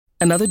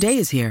Another day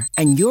is here,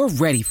 and you're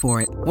ready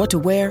for it. What to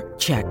wear?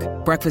 Check.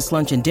 Breakfast,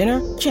 lunch, and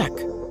dinner? Check.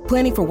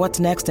 Planning for what's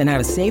next and how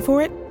to save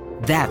for it?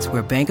 That's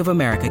where Bank of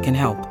America can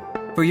help.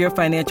 For your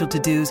financial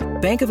to-dos,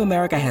 Bank of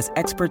America has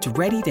experts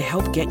ready to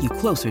help get you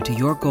closer to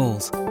your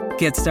goals.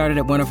 Get started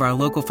at one of our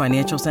local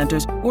financial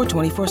centers or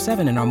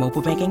 24/7 in our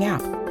mobile banking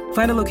app.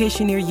 Find a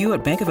location near you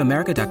at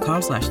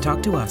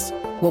bankofamerica.com/talktous.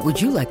 What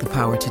would you like the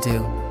power to do?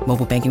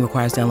 Mobile banking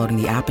requires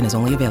downloading the app and is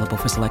only available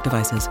for select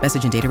devices.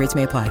 Message and data rates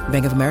may apply.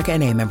 Bank of America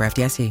N.A., member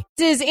FDIC.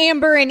 This is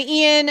Amber and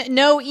Ian.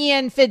 No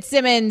Ian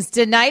Fitzsimmons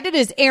tonight. It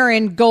is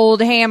Aaron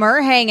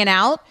Goldhammer hanging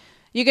out.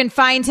 You can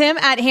find him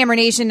at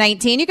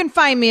HammerNation19. You can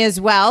find me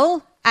as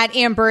well at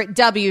Amber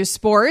W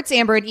Sports.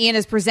 Amber and Ian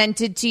is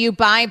presented to you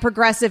by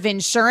Progressive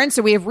Insurance.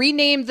 So we have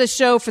renamed the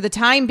show for the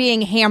time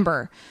being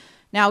Hamber.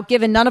 Now,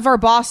 given none of our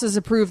bosses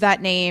approve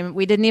that name,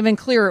 we didn't even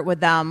clear it with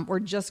them.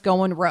 We're just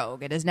going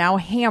rogue. It is now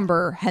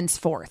Hamber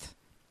henceforth.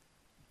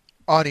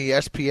 On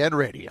ESPN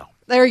Radio.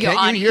 There you go,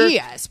 on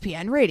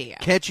ESPN Radio.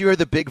 Can't you hear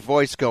the big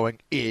voice going,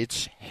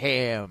 it's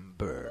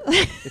Hamber?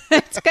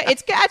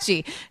 It's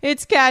catchy.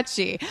 It's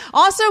catchy.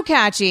 Also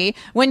catchy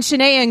when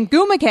Shanae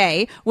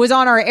Ngumake was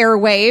on our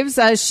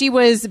airwaves. She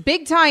was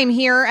big time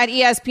here at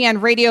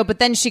ESPN Radio, but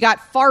then she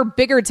got far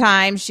bigger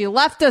time. She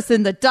left us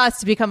in the dust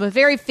to become a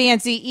very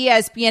fancy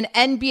ESPN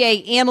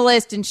NBA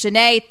analyst. And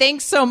Shanae,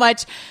 thanks so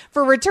much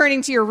for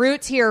returning to your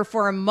roots here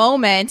for a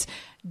moment.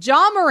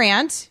 Ja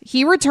Morant,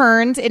 he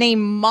returned in a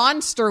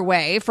monster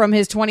way from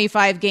his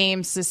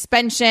 25-game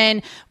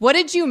suspension. What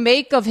did you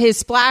make of his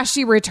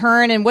splashy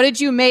return, and what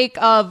did you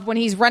make of when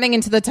he's running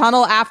into the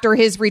tunnel after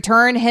his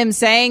return, him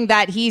saying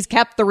that he's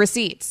kept the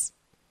receipts?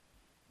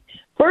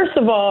 First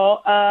of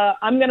all,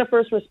 I'm going to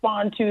first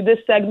respond to this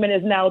segment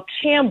is now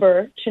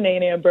Chamber, Shanae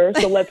and Amber,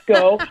 so let's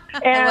go.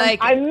 And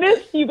I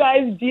miss you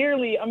guys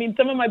dearly. I mean,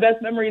 some of my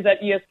best memories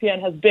at ESPN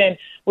has been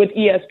with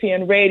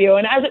ESPN Radio,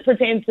 and as it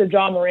pertains to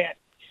Ja Morant,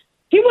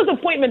 he was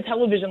appointment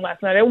television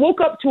last night. I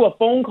woke up to a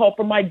phone call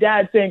from my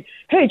dad saying,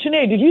 hey,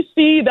 Shanae, did you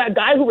see that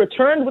guy who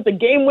returned with the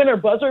game-winner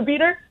buzzer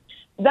beater?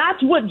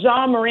 That's what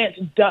Ja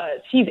Morant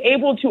does. He's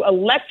able to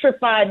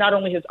electrify not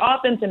only his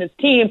offense and his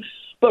team,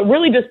 but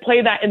really just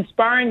play that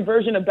inspiring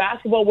version of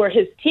basketball where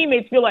his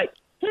teammates feel like,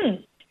 so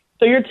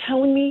you're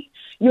telling me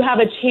you have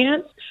a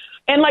chance?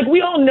 And like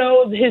we all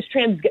know his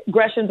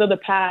transgressions of the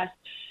past.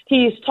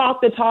 He's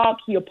talked the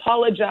talk. He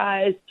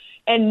apologized.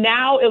 And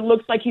now it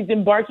looks like he's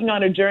embarking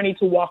on a journey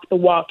to walk the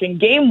walk. In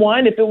game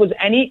one, if it was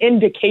any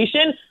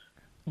indication,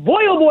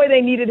 boy, oh boy,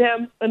 they needed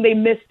him and they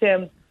missed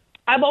him.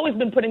 I've always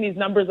been putting these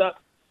numbers up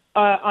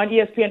on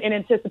ESPN in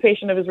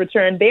anticipation of his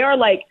return. They are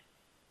like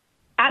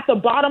at the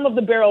bottom of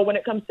the barrel when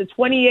it comes to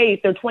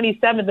 28th or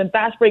 27th in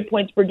fast break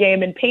points per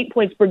game and paint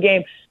points per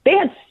game. They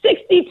had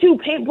 62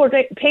 paint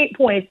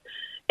points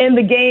in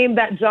the game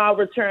that Ja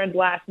returned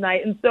last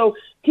night. And so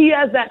he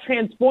has that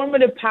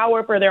transformative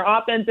power for their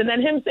offense. And then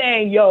him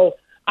saying, yo,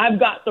 I've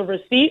got the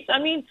receipts. I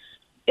mean,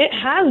 it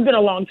has been a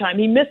long time.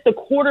 He missed a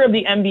quarter of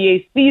the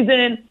NBA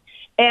season,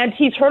 and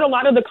he's heard a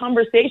lot of the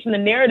conversation, the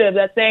narrative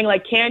that's saying,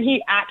 like, can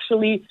he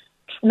actually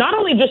not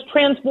only just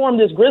transform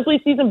this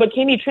Grizzlies season, but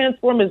can he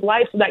transform his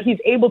life so that he's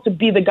able to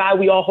be the guy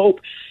we all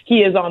hope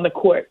he is on the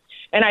court?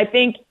 And I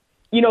think,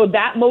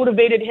 that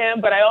motivated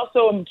him, but I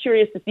also am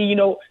curious to see,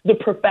 the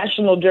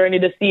professional journey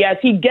to see as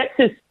he gets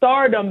his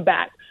stardom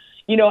back,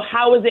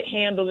 how is it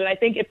handled? And I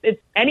think if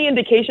it's any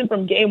indication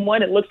from game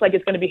one, it looks like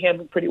it's going to be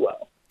handled pretty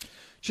well.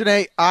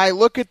 Shanae, I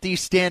look at the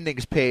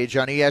standings page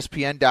on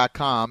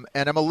ESPN.com,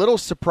 and I'm a little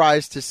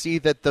surprised to see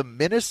that the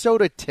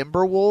Minnesota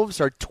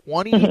Timberwolves are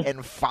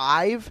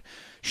 20-5.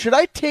 Should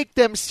I take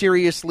them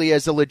seriously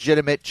as a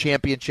legitimate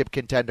championship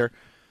contender?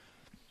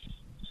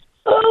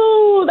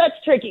 Oh, that's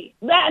tricky.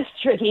 That's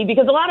tricky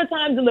because a lot of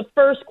times in the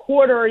first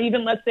quarter or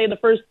even, let's say, the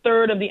first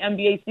third of the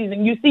NBA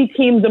season, you see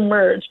teams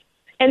emerge.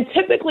 And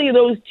typically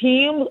those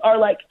teams are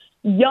like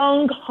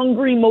young,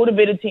 hungry,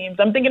 motivated teams.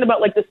 I'm thinking about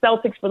like the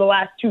Celtics for the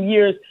last 2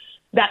 years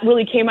that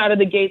really came out of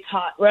the gates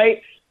hot,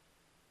 right?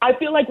 I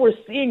feel like we're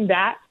seeing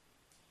that.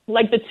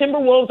 Like the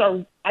Timberwolves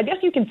are, I guess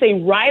you can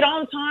say, right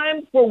on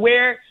time for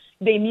where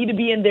they need to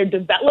be in their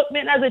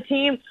development as a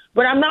team,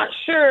 but I'm not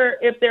sure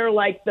if they're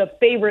like the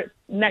favorite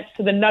next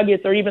to the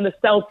Nuggets or even the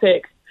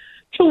Celtics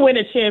to win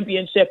a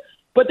championship,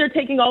 but they're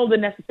taking all of the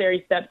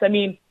necessary steps. I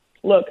mean,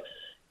 look,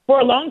 for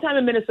a long time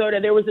in Minnesota,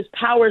 there was this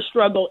power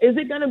struggle. Is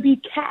it going to be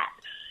Cat?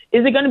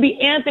 Is it going to be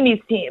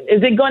Anthony's team?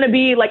 Is it going to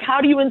be like,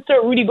 how do you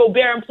insert Rudy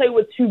Gobert and play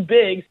with two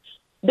bigs?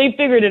 They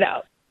figured it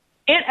out.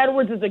 Ant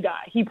Edwards is a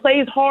guy. He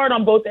plays hard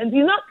on both ends.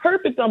 He's not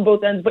perfect on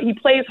both ends, but he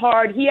plays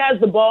hard. He has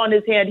the ball in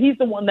his hand. He's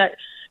the one that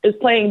is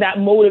playing that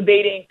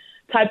motivating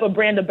type of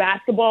brand of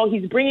basketball.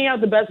 He's bringing out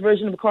the best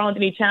version of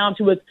Karl-Anthony Towns,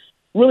 who has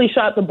really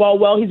shot the ball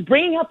well. He's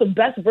bringing out the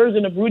best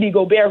version of Rudy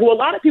Gobert, who a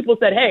lot of people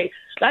said, hey,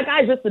 that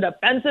guy's just a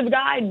defensive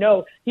guy.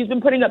 No, he's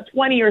been putting up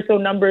 20 or so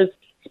numbers,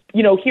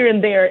 here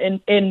and there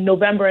in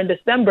November and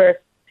December.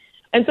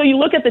 And so you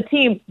look at the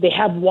team, they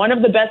have one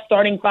of the best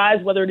starting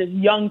fives, whether it is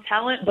young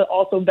talent, but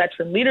also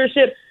veteran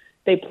leadership.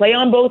 They play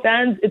on both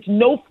ends. It's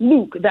no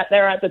fluke that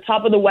they're at the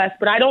top of the West,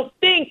 but I don't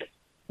think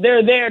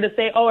they're there to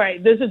say, all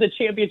right, this is a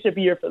championship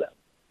year for them.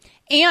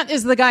 Ant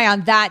is the guy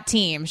on that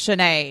team,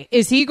 Shanae.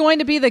 Is he going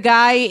to be the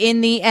guy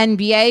in the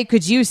NBA?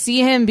 Could you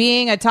see him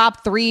being a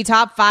top 3,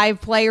 top 5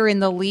 player in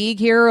the league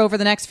here over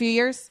the next few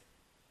years?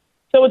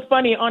 So it's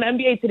funny, on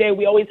NBA Today,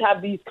 we always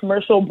have these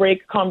commercial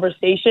break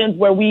conversations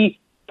where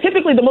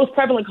typically the most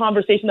prevalent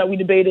conversation that we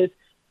debate is,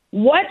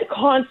 what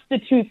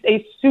constitutes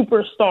a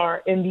superstar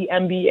in the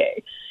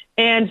NBA?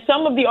 And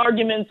some of the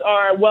arguments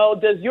are, well,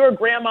 does your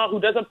grandma who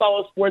doesn't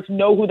follow sports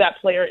know who that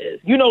player is?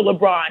 You know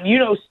LeBron, you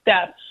know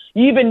Steph,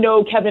 you even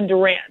know Kevin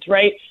Durant,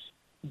 right?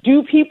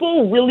 Do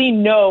people really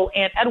know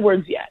Ant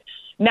Edwards yet?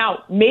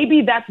 Now,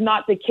 maybe that's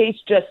not the case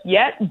just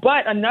yet,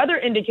 but another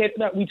indicator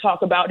that we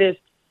talk about is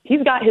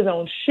he's got his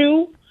own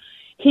shoe.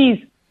 He's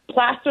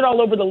plastered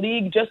all over the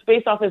league just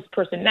based off his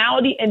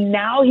personality, and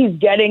now he's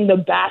getting the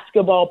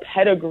basketball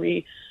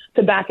pedigree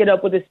to back it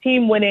up with his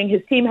team winning,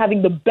 his team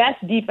having the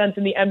best defense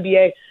in the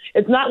NBA.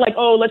 It's not like,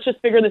 oh, let's just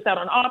figure this out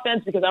on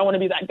offense because I want to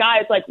be that guy.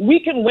 It's like we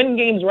can win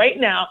games right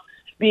now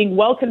being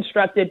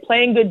well-constructed,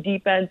 playing good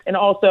defense, and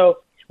also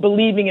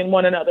believing in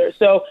one another.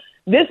 So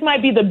this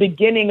might be the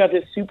beginning of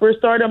his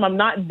superstardom. I'm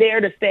not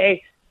there to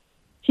say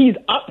he's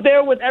up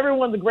there with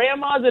everyone's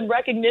grandmas in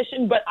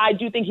recognition, but I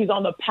do think he's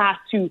on the path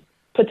to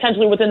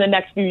potentially within the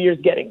next few years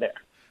getting there.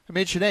 I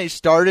mean, Shanae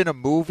starred in a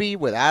movie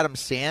with Adam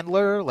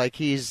Sandler. Like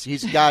he's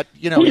got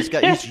he's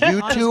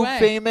YouTube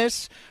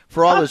famous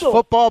for all his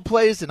football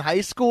plays in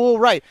high school.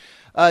 Right.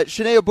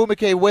 Shanae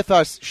Obumike with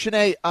us.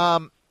 Shanae,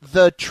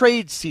 the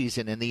trade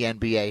season in the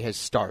NBA has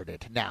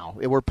started now.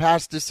 We're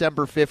past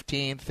December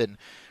 15th, and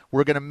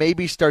we're going to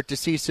maybe start to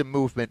see some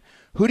movement.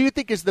 Who do you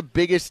think is the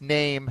biggest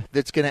name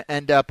that's going to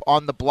end up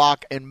on the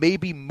block and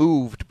maybe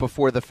moved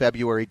before the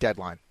February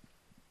deadline?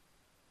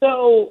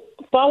 So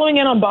following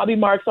in on Bobby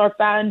Marks, our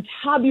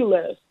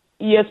fantabulous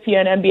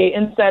ESPN NBA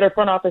insider,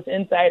 front office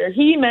insider,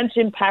 he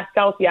mentioned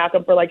Pascal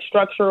Siakam for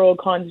structural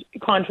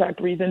contract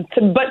reasons.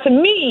 But to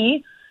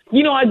me,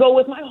 I go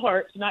with my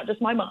heart, not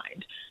just my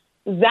mind.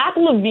 Zach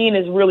LaVine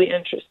is really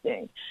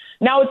interesting.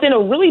 Now, it's in a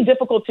really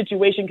difficult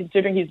situation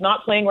considering he's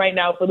not playing right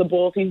now for the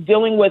Bulls. He's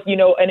dealing with,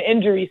 an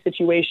injury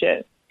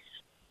situation.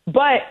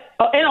 But,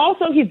 and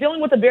also he's dealing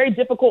with a very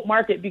difficult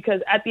market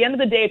because at the end of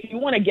the day, if you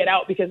want to get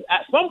out, because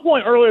at some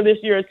point earlier this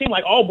year, it seemed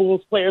like all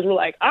Bulls players were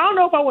like, I don't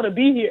know if I want to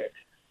be here.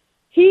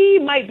 He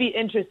might be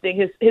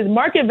interesting. His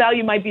market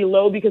value might be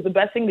low because the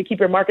best thing to keep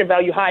your market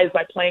value high is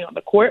by playing on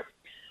the court.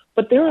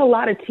 But there are a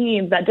lot of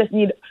teams that just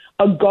need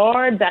a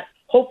guard that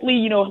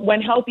hopefully,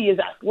 when healthy is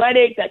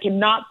athletic, that can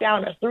knock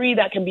down a three,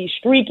 that can be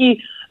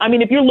streaky. I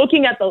mean, if you're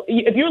looking at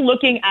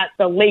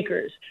the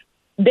Lakers,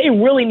 they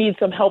really need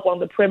some help on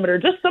the perimeter,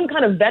 just some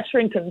kind of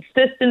veteran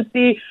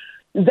consistency.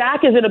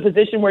 Zach is in a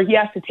position where he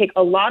has to take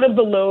a lot of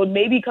the load,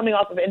 maybe coming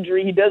off of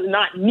injury. He does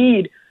not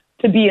need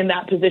to be in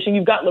that position.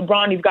 You've got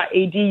LeBron, you've got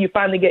AD, you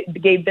finally get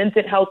Gabe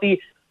Vincent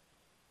healthy.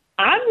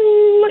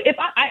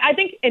 I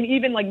think, and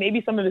even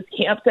maybe some of his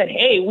camp said,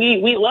 hey,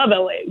 we love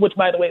LA, which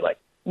by the way,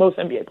 most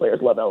NBA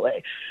players love LA.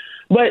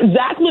 But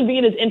Zach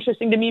LaVine is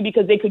interesting to me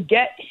because they could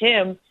get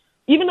him,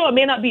 even though it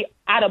may not be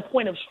at a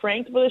point of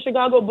strength for the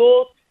Chicago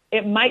Bulls,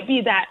 it might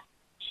be that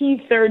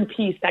key third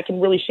piece that can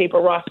really shape a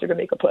roster to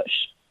make a push.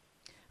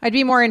 I'd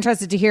be more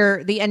interested to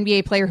hear the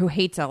NBA player who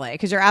hates LA,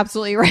 because you're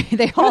absolutely right.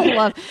 They all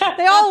love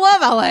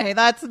LA.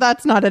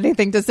 That's not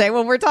anything to say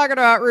when we're talking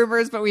about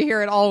rumors, but we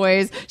hear it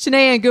always.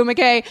 Shanae and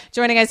Gumake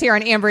joining us here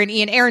on Amber and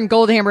Ian. Aaron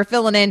Goldhammer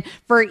filling in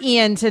for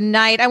Ian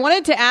tonight. I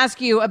wanted to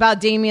ask you about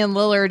Damian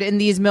Lillard in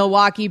these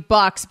Milwaukee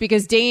Bucks,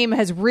 because Dame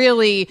has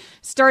really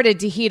started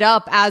to heat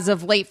up as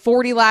of late.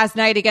 40 last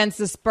night against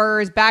the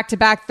Spurs,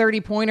 back-to-back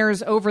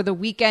 30-pointers over the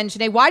weekend.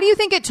 Shanae, why do you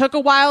think it took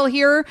a while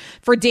here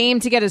for Dame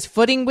to get his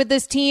footing with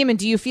this team, and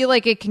do you feel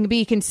like it can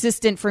be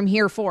consistent from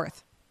here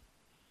forth?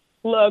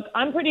 Look,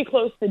 I'm pretty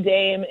close to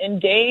Dame, and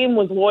Dame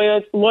was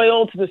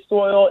loyal to the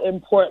soil in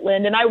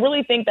Portland, and I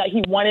really think that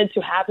he wanted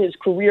to have his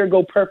career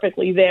go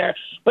perfectly there.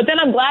 But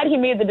then I'm glad he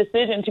made the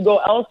decision to go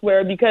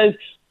elsewhere, because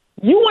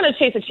you want to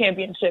chase a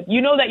championship.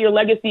 You know that your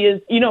legacy is,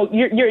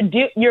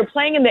 you're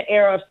playing in the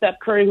era of Steph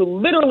Curry, who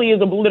literally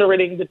is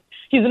obliterating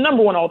he's the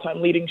number one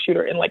all-time leading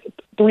shooter in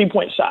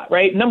three-point shot,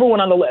 right? Number one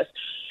on the list.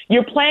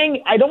 You're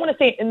playing, I don't want to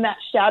say in that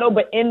shadow,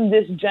 but in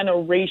this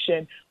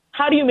generation.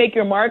 How do you make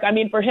your mark? I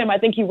mean, for him, I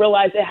think he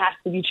realized it has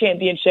to be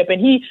championship.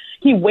 And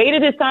he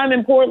waited his time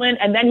in Portland,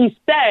 and then he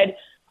said,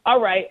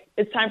 all right,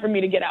 it's time for me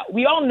to get out.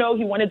 We all know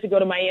he wanted to go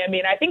to Miami,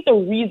 and I think the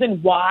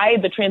reason why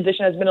the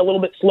transition has been a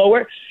little bit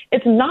slower,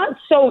 it's not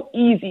so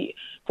easy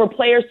for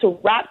players to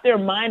wrap their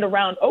mind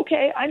around,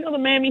 okay, I know the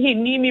Miami Heat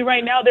need me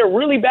right now. They're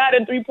really bad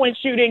in three-point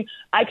shooting.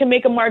 I can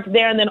make a mark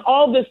there, and then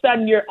all of a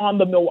sudden you're on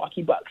the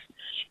Milwaukee Bucks.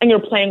 And you're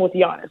playing with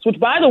Giannis, which,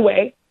 by the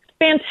way,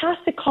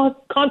 fantastic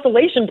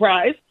consolation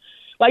prize,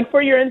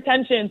 for your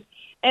intentions.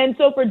 And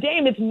so for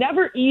Dame, it's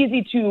never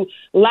easy to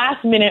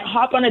last minute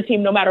hop on a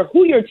team, no matter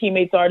who your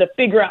teammates are, to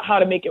figure out how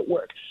to make it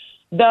work.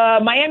 The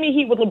Miami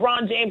Heat with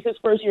LeBron James, his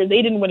first year,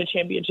 they didn't win a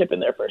championship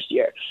in their first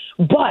year.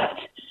 But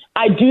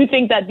I do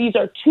think that these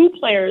are two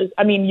players.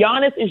 I mean,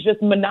 Giannis is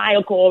just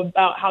maniacal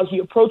about how he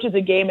approaches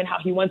a game and how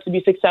he wants to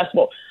be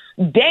successful.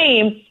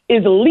 Dame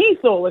is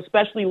lethal,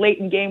 especially late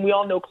in game. We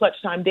all know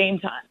clutch time, Dame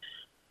time.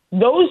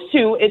 Those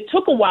two, it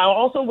took a while,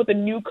 also with the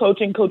new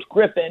Coach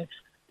Griffin,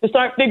 to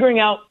start figuring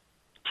out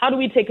how do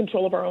we take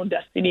control of our own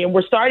destiny. And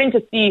we're starting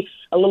to see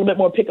a little bit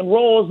more pick and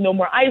rolls, no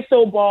more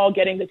ISO ball,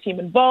 getting the team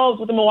involved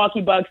with the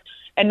Milwaukee Bucks.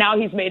 And now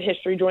he's made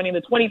history joining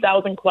the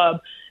 20,000 club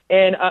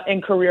in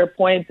career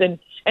points. And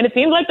it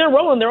seems like they're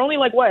rolling. They're only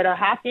like, a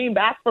half game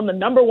back from the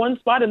number one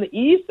spot in the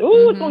East?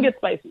 Ooh, It's going to get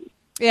spicy.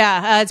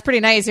 Yeah, it's pretty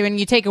nice when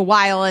you take a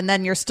while and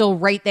then you're still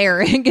right there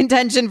in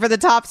contention for the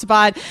top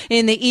spot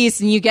in the East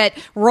and you get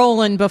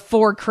rolling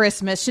before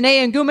Christmas.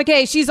 Shanae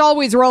Ngumake, she's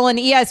always rolling,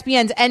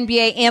 ESPN's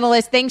NBA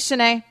analyst. Thanks,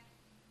 Shanae.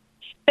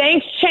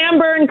 Thanks,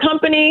 Chamber and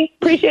company.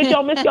 Appreciate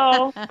y'all. Miss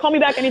y'all. Call me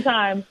back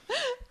anytime.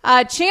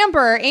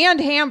 Chamber and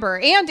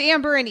Hamber and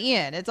Amber and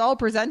Ian. It's all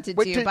presented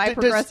to you by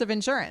Progressive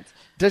Insurance.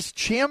 Does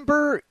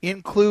Chamber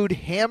include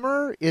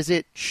Hammer? Is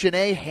it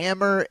Shanae,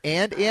 Hammer,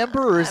 and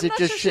Amber, or is it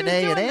just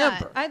Shanae and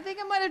Amber? I think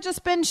it might have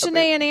just been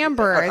Shanae and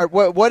Amber.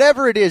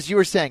 Whatever it is, you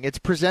were saying it's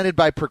presented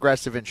by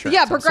Progressive Insurance.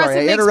 Yeah,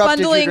 Progressive makes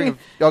bundling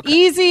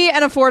easy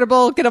and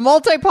affordable. Get a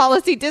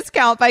multi-policy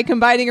discount by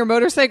combining your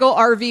motorcycle,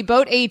 RV,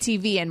 boat,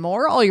 ATV, and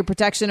more. All your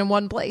protection in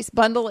one place.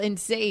 Bundle and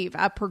save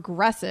at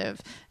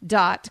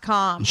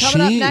Progressive.com.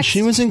 Coming up next.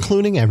 She was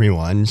including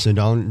everyone, so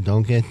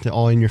don't get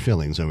all in your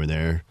feelings over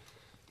there.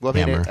 Well,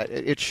 I mean,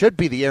 it should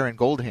be the Aaron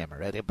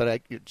Goldhammer,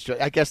 but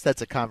I guess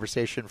that's a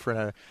conversation for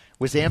another.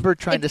 Was Amber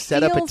trying to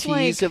set up a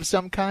tease of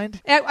some kind?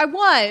 I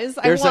was.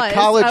 There's a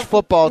college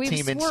football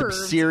team in some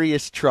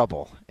serious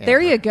trouble. Amber. There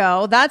you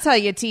go. That's how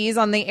you tease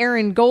on the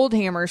Aaron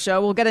Goldhammer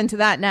show. We'll get into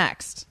that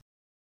next.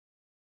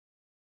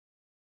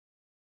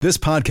 This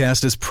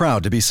podcast is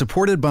proud to be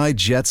supported by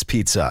Jets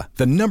Pizza,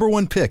 the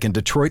 #1 pick in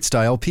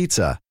Detroit-style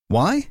pizza.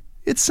 Why?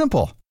 It's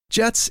simple.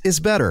 Jets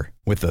is better.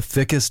 With the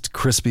thickest,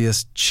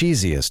 crispiest,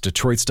 cheesiest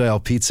Detroit-style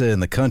pizza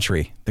in the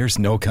country, there's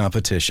no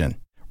competition.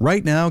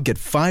 Right now, get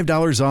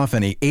 $5 off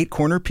any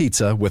 8-corner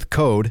pizza with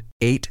code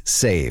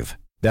 8SAVE.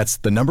 That's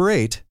the number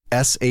 8,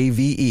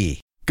 SAVE.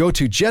 Go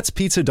to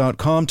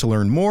jetspizza.com to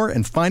learn more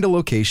and find a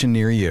location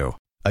near you.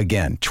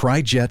 Again,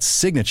 try Jet's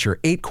signature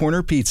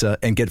 8-corner pizza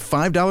and get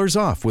 $5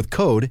 off with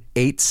code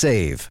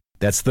 8SAVE.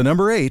 That's the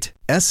number 8,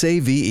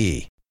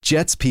 SAVE.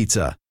 Jet's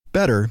Pizza.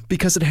 Better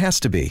because it has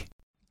to be.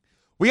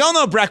 We all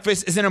know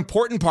breakfast is an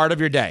important part of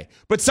your day,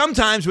 but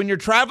sometimes when you're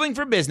traveling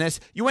for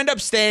business, you end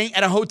up staying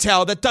at a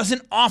hotel that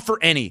doesn't offer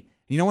any.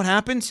 You know what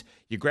happens?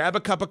 You grab a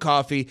cup of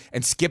coffee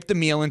and skip the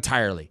meal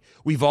entirely.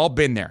 We've all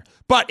been there.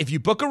 But if you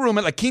book a room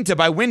at La Quinta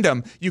by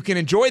Wyndham, you can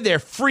enjoy their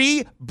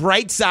free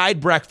Bright Side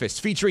breakfast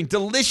featuring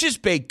delicious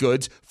baked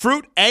goods,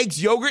 fruit,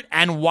 eggs, yogurt,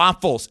 and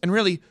waffles. And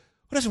really,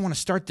 who doesn't want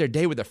to start their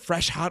day with a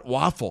fresh hot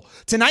waffle?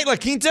 Tonight, La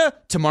Quinta,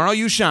 tomorrow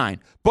you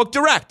shine. Book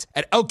direct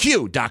at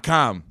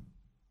lq.com.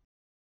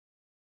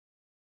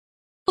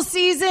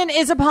 Season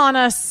is upon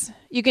us.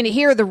 You can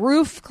hear the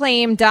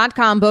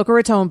roofclaim.com Boca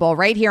Raton Bowl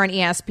right here on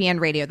ESPN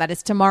Radio. That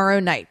is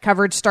tomorrow night.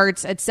 Coverage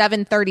starts at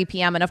 7:30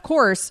 p.m. And of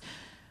course,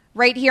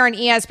 right here on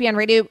ESPN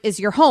Radio is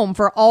your home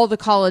for all the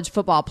college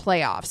football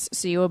playoffs.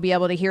 So you will be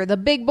able to hear the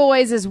big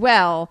boys as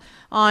well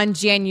on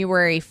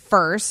January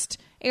 1st.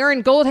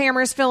 Aaron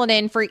Goldhammer is filling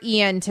in for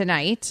Ian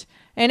tonight.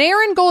 And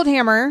Aaron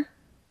Goldhammer,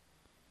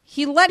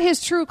 he let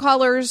his true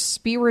colors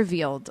be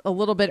revealed a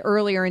little bit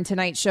earlier in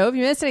tonight's show. If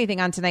you missed anything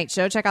on tonight's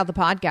show, check out the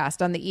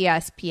podcast on the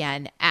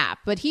ESPN app.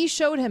 But he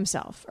showed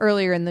himself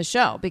earlier in the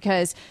show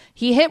because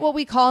he hit what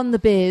we call in the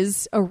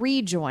biz a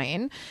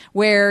rejoin,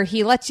 where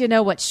he lets you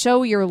know what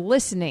show you're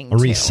listening to. A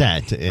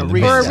reset.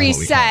 Or a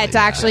reset,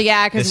 actually,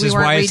 yeah, because we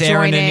weren't rejoining. This is why it's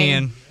Aaron and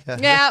Ian.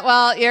 Yeah,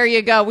 well, there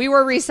you go. We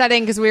were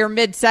resetting because we were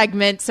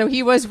mid-segment, so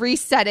he was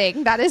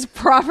resetting. That is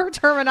proper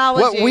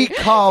terminology. What we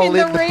call in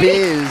the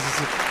biz,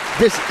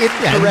 this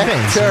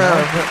incorrect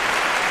term.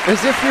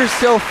 As if you're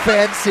so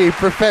fancy,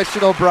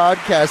 professional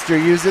broadcaster,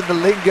 using the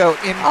lingo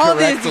incorrectly. All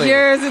these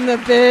years in the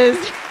biz.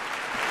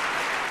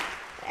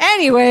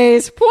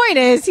 Anyways, point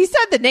is, he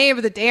said the name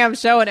of the damn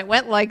show, and it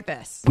went like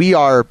this. We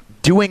are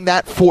doing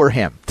that for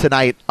him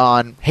tonight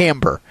on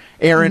Hamber.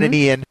 Aaron and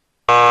Ian.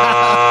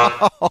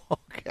 Oh,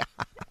 God.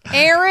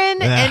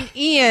 Aaron and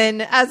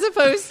Ian, as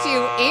opposed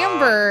to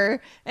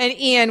Amber and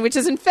Ian, which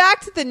is in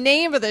fact the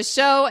name of the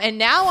show. And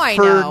now I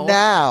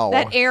know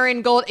that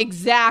Aaron Gold.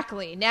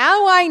 Exactly.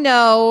 Now I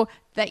know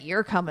that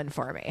you're coming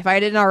for me if I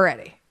didn't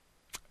already.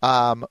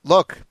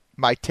 Look,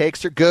 my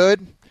takes are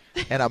good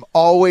and I'm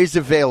always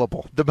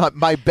available.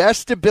 My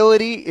best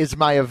ability is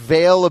my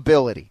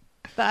availability.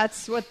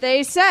 That's what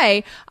they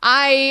say.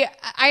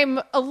 I'm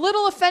a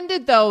little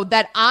offended, though,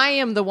 that I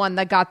am the one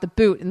that got the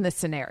boot in this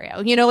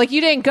scenario. You know, like you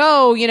didn't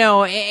go,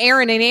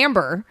 Aaron and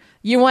Amber.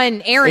 You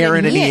went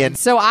Aaron and Ian.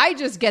 So I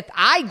get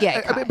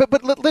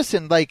But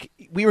listen, like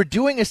we were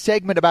doing a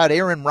segment about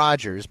Aaron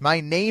Rodgers. My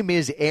name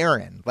is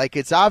Aaron. Like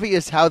it's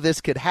obvious how this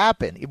could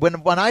happen.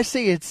 When I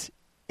say it's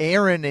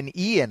Aaron and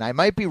Ian, I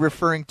might be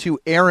referring to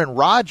Aaron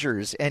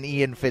Rodgers and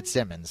Ian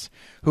Fitzsimmons,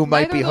 who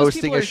might be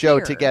hosting a show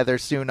together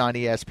soon on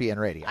ESPN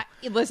Radio.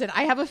 Listen,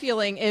 I have a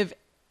feeling if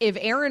if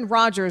Aaron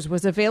Rodgers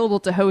was available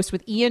to host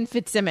with Ian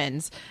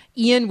Fitzsimmons,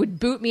 Ian would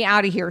boot me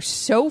out of here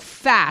so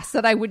fast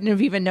that I wouldn't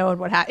have even known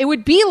what happened. It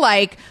would be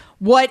like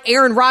what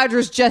Aaron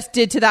Rodgers just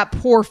did to that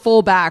poor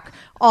fullback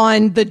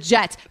on the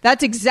Jets.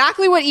 That's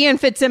exactly what Ian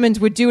Fitzsimmons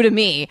would do to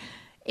me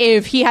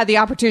if he had the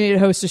opportunity to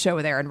host a show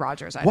with Aaron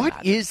Rodgers.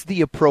 What is the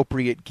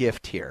appropriate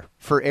gift here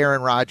for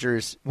Aaron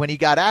Rodgers? When he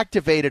got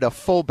activated, a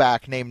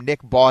fullback named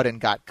Nick Bawden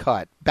got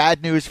cut.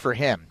 Bad news for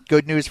him.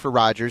 Good news for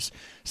Rodgers.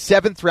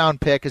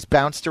 7th-round pick, has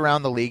bounced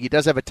around the league. He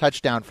does have a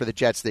touchdown for the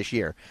Jets this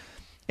year.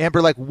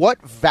 Amber, like,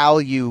 what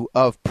value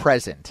of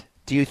present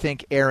do you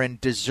think Aaron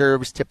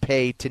deserves to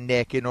pay to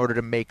Nick in order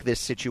to make this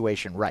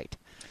situation right?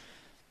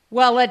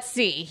 Well, let's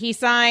see. He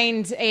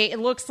signed it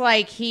looks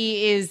like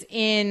he is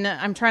in,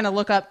 I'm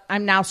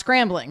now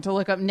scrambling to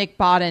look up Nick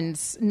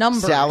Bawden's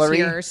numbers salary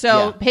here.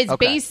 So his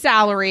base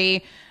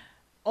salary,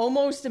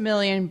 almost $1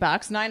 million,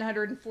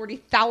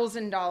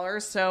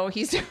 $940,000. So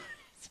he's,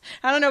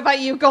 I don't know about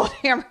you,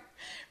 Goldhammer,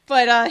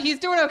 but he's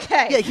doing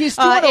okay. Yeah, he's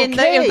doing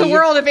okay. In the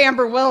world of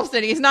Amber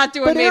Wilson, he's not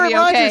doing maybe Aaron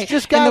okay Rodgers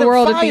just got in the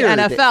world fired.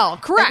 of the NFL.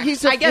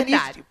 Correct. I get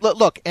that.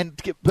 Look,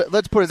 but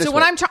let's put it this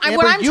way.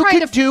 You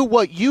can do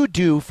what you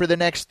do for the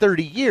next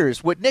 30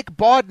 years. What Nick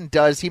Bawden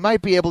does, he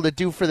might be able to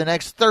do for the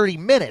next 30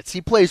 minutes.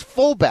 He plays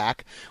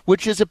fullback,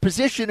 which is a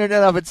position in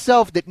and of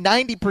itself that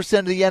 90%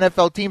 of the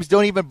NFL teams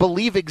don't even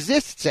believe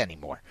exists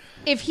anymore.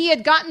 If he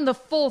had gotten the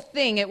full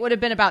thing, it would have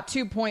been about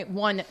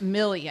 $2.1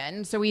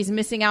 million. So he's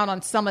missing out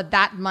on some of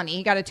that money.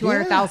 He got a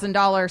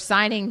 $200,000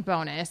 signing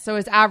bonus. So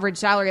his average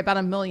salary about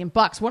 $1 million.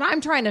 What I'm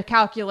trying to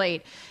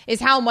calculate is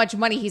how much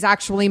money he's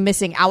actually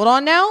missing out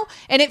on now.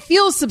 And it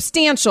feels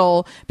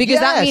substantial because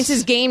that means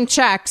his game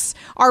checks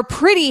are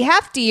pretty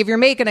hefty if you're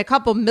making a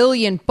couple $1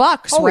 million,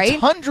 right?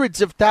 It's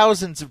hundreds of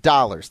thousands of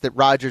dollars that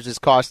Rodgers is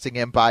costing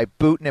him by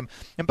booting him.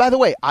 And by the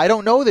way, I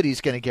don't know that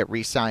he's going to get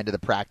re-signed to the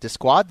practice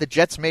squad. The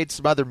Jets made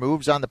some other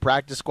moves on the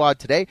practice squad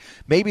today.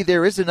 Maybe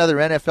there is another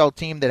NFL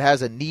team that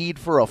has a need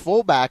for a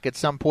fullback at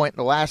some point in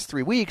the last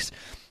 3 weeks,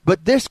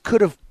 but this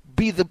could have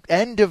be the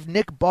end of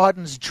Nick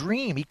Bawden's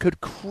dream. He could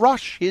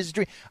crush his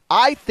dream.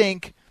 I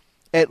think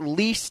at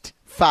least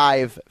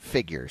 5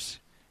 figures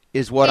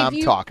is what I'm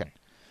talking.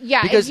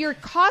 Yeah, because if you're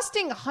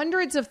costing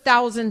hundreds of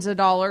thousands of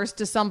dollars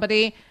to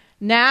somebody,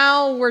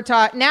 now we're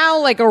talking.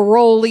 Now, like a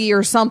rollie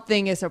or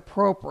something is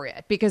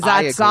appropriate because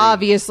that's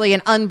obviously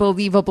an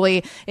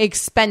unbelievably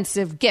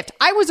expensive gift.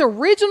 I was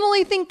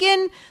originally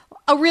thinking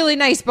a really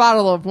nice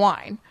bottle of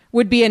wine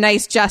would be a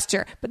nice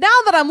gesture. But now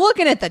that I'm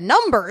looking at the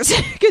numbers,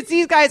 because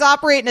these guys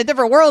operate in a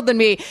different world than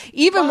me,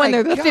 even when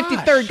they're the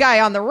 53rd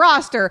guy on the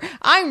roster,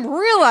 I'm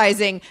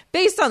realizing,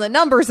 based on the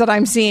numbers that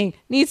I'm seeing,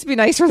 needs to be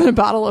nicer than a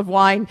bottle of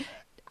wine.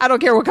 I don't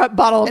care what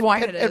bottle of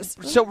wine it is.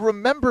 So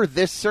remember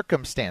this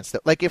circumstance,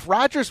 that like if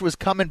Rodgers was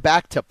coming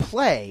back to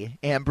play,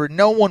 Amber,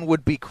 no one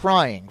would be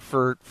crying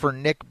for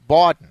Nick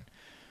Bawden.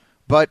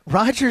 But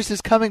Rodgers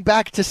is coming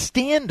back to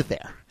stand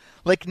there.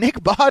 Like, Nick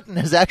Bawden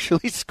has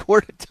actually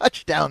scored a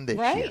touchdown this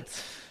year.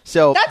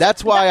 So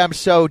that's why I'm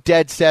so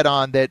dead set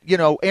on that. You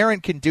know,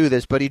 Aaron can do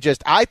this, but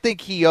I think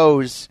he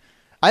owes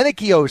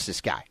this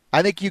guy.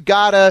 I think you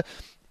gotta,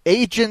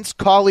 agents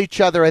call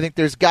each other. I think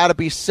there's gotta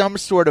be some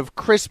sort of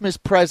Christmas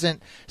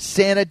present,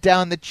 Santa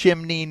down the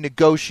chimney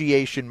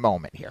negotiation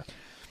moment here.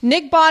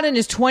 Nick Bawden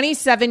is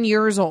 27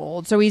 years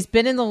old, so he's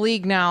been in the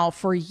league now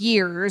for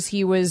years.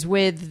 He was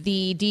with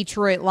the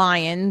Detroit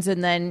Lions,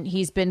 and then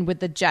he's been with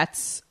the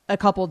Jets a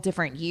couple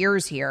different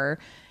years here.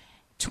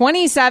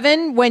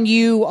 27, when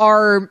you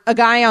are a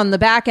guy on the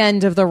back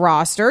end of the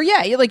roster,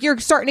 you're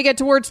starting to get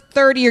towards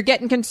 30, you're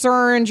getting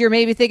concerned, you're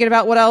maybe thinking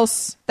about what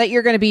else that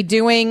you're going to be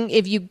doing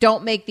if you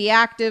don't make the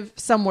active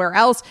somewhere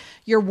else.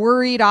 You're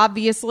worried,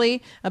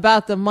 obviously,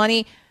 about the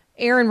money.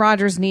 Aaron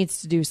Rodgers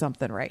needs to do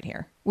something right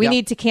here. We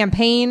need to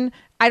campaign.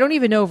 I don't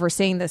even know if we're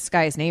saying this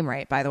guy's name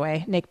right, by the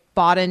way. Nick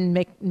Bawden,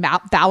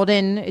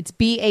 Bowden. It's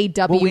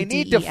Bawden. Well, we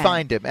need to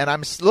find him. And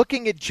I'm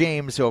looking at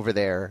James over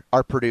there,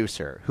 our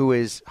producer, who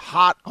is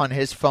hot on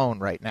his phone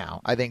right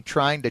now. I think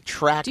trying to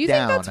track Do you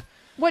down. think that's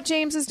what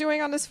James is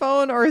doing on his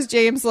phone? Or is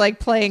James like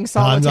playing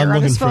solitaire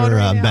on his phone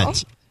right now?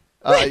 Bets.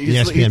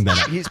 ESPN Bet.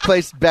 He's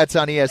placed bets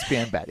on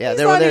ESPN Bet. Yeah, he's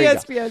there on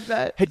ESPN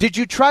Bet. Hey, did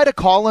you try to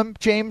call him,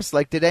 James?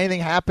 Like, did anything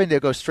happen? Did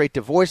it go straight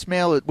to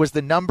voicemail? Was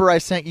the number I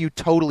sent you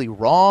totally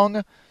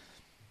wrong?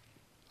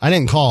 I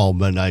didn't call,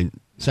 but I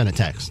sent a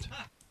text.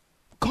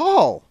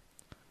 Call.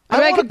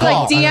 I could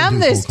like DM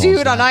this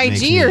dude on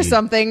IG or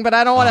something, but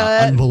I don't want to.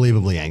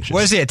 Unbelievably anxious.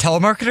 What is he, a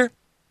telemarketer?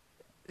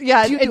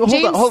 Yeah,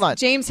 hold on.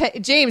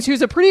 James,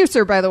 who's a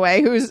producer, by the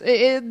way, who's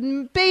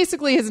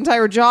basically his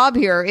entire job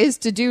here is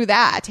to do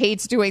that.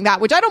 Hates doing that,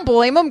 which I don't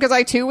blame him because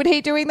I too would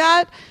hate doing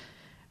that.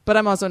 But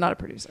I'm also not a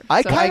producer.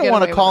 I kind of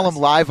want to call him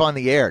live on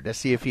the air to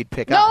see if he'd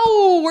pick up.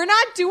 No, we're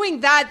not doing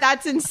that.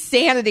 That's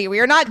insanity.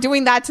 We are not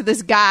doing that to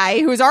this guy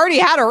who's already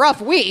had a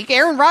rough week.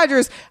 Aaron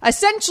Rodgers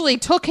essentially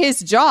took his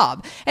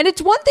job. And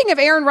it's one thing if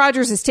Aaron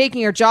Rodgers is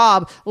taking your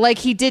job like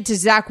he did to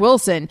Zach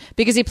Wilson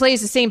because he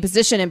plays the same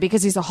position and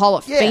because he's a Hall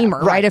of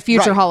Famer, right? A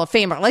future Hall of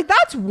Famer. Like,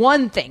 that's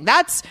one thing.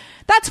 That's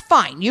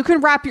fine. You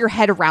can wrap your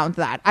head around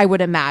that, I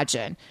would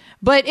imagine.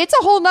 But it's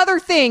a whole nother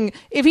thing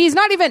if he's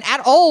not even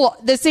at all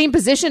the same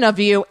position of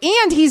you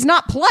and he's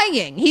not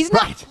playing. He's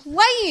not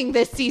playing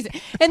this season.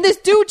 And this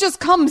dude just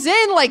comes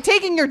in like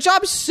taking your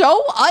job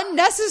so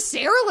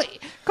unnecessarily,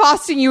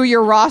 costing you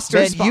your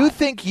roster spot. You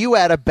think you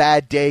had a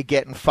bad day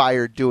getting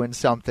fired doing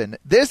something.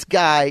 This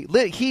guy,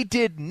 he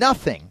did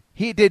nothing.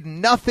 He did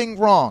nothing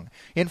wrong.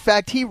 In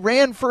fact, he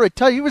ran for a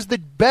touchdown. He was the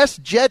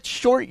best Jets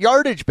short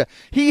yardage back.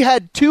 He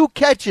had 2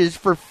 catches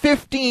for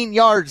 15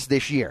 yards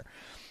this year.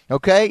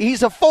 Okay?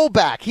 He's a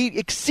fullback. He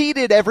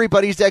exceeded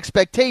everybody's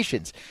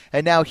expectations.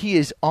 And now he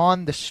is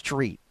on the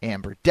street,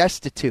 Amber,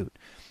 destitute.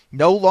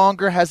 No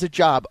longer has a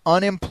job,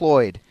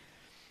 unemployed.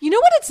 You know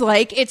what it's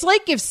like? It's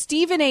like if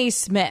Stephen A.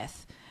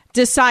 Smith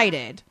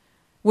decided,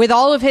 with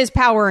all of his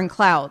power and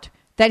clout,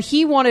 that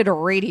he wanted a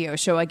radio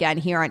show again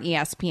here on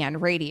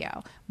ESPN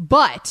Radio.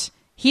 But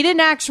he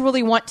didn't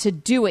actually want to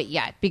do it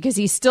yet because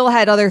he still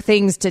had other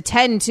things to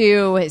tend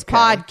to, his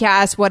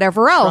podcast,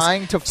 whatever else.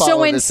 Trying to follow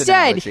so this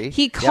instead, analogy.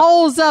 he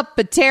calls up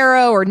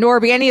Patero or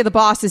Norby, any of the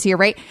bosses here,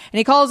 right? And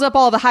he calls up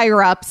all the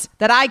higher-ups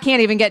that I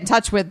can't even get in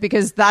touch with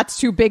because that's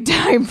too big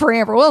time for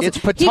Amber Wilson. It's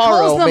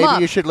Pataro. Maybe up.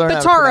 you should learn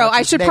Pataro. how to pronounce I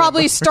his should name.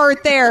 probably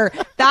start there.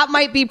 That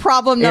might be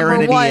problem number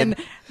Aaron and one. Ian.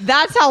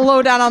 That's how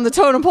low down on the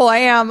totem pole I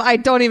am. I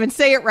don't even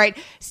say it right.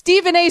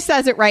 Stephen A.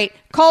 says it right,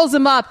 calls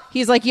him up.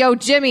 He's like, yo,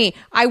 Jimmy,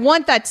 I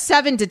want that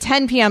 7 to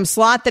 10 p.m.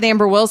 slot that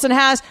Amber Wilson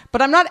has, but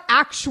I'm not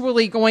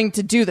actually going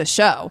to do the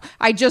show.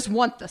 I just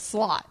want the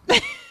slot.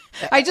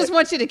 I just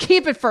want you to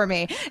keep it for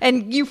me.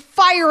 And you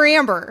fire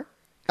Amber.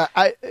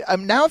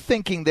 I'm now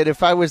thinking that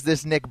if I was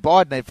this Nick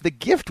Bodden, if the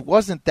gift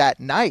wasn't that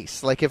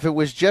nice, like if it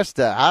was just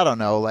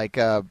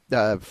a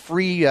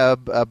free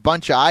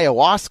bunch of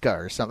ayahuasca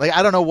or something, like,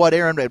 I don't know what,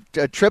 Aaron,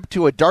 a trip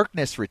to a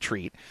darkness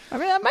retreat. I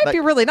mean, that might be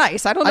really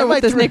nice. I don't know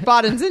what this Nick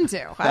Bodden's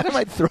into. I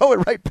might throw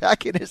it right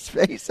back in his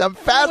face. I'm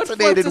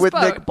fascinated with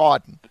Nick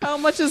Bodden. How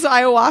much is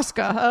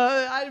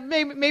ayahuasca?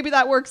 Maybe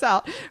that works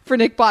out for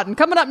Nick Bodden.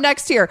 Coming up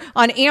next here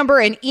on Amber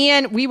and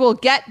Ian, we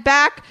won't get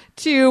back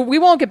to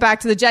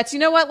the Jets. You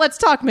know what? Let's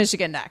talk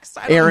Michigan next.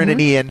 Aaron and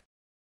Ian.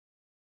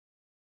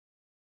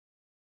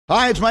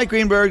 Hi, it's Mike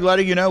Greenberg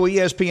letting you know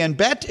ESPN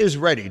Bet is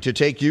ready to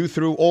take you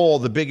through all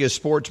the biggest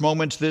sports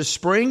moments this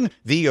spring.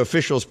 The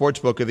official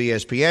sportsbook of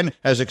ESPN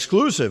has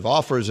exclusive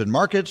offers and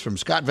markets from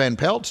Scott Van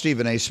Pelt,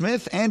 Stephen A.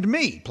 Smith, and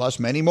me, plus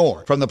many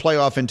more. From the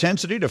playoff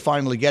intensity to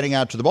finally getting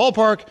out to the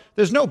ballpark,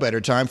 there's no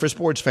better time for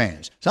sports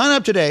fans. Sign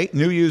up today.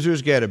 New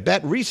users get a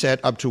bet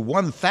reset up to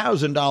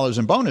 $1,000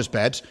 in bonus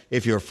bets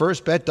if your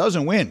first bet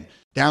doesn't win.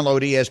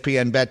 Download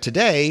ESPN Bet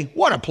today.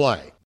 What a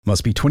play.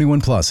 Must be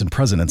 21 plus and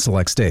present in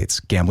select states.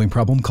 Gambling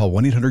problem? Call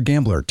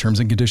 1-800-GAMBLER. Terms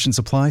and conditions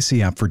apply.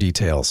 See app for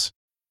details.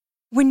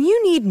 When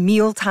you need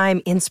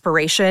mealtime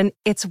inspiration,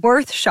 it's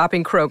worth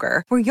shopping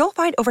Kroger, where you'll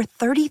find over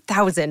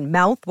 30,000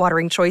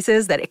 mouth-watering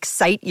choices that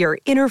excite your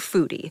inner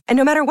foodie. And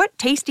no matter what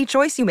tasty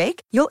choice you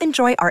make, you'll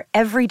enjoy our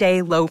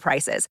everyday low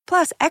prices,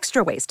 plus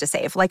extra ways to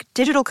save, like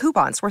digital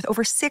coupons worth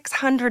over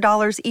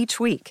 $600 each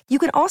week. You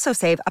can also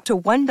save up to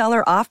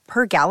 $1 off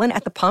per gallon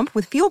at the pump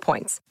with fuel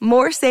points.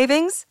 More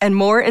savings and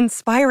more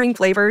inspiring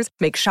flavors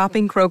make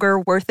shopping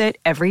Kroger worth it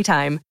every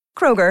time.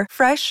 Kroger,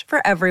 fresh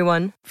for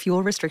everyone.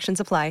 Fuel restrictions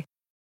apply.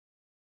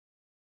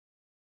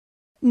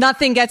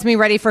 Nothing gets me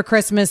ready for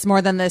Christmas more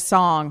than this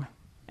song.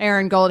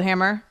 Aaron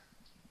Goldhammer,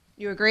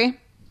 you agree?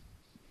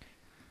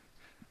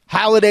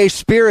 Holiday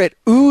spirit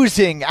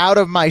oozing out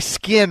of my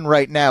skin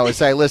right now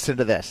as I listen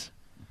to this.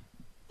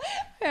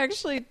 I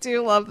actually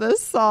do love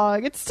this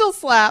song. It still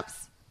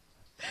slaps.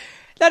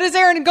 That is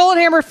Aaron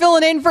Goldhammer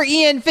filling in for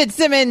Ian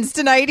Fitzsimmons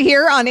tonight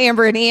here on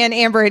Amber and Ian.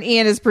 Amber and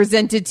Ian is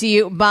presented to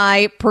you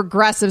by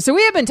Progressive. So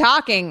we have been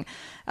talking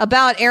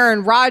about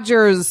Aaron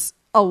Rodgers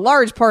a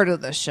large part of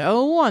the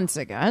show once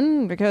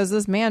again, because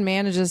this man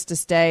manages to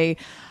stay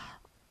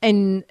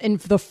in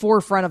the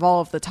forefront of all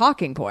of the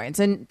talking points.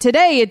 And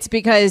today it's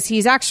because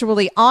he's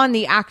actually on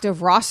the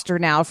active roster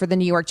now for the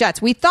New York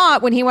Jets. We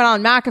thought when he went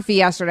on McAfee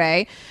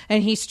yesterday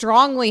and he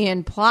strongly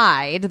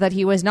implied that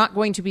he was not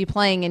going to be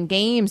playing in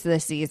games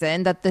this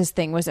season, that this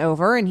thing was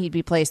over and he'd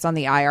be placed on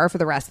the IR for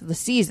the rest of the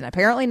season.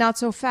 Apparently not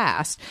so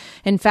fast.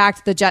 In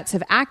fact, the Jets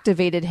have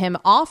activated him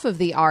off of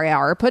the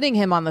IR, putting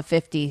him on the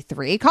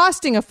 53,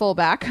 costing a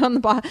fullback on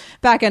the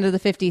back end of the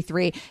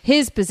 53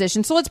 his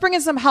position. So let's bring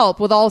in some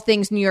help with all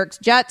things New York's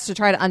Jets to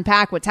try to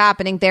unpack what's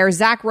happening there.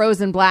 Zach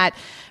Rosenblatt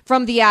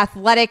from The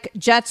Athletic,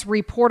 Jets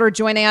reporter,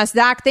 joining us.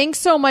 Zach, thanks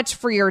so much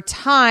for your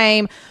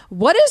time.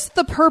 What is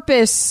the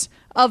purpose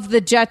of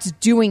the Jets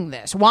doing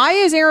this? Why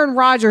is Aaron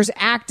Rodgers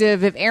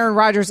active if Aaron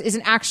Rodgers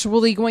isn't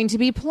actually going to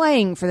be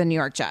playing for the New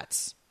York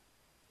Jets?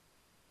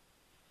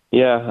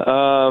 Yeah,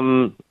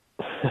 the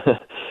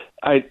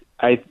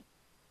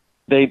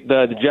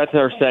Jets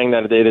are saying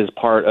that it is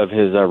part of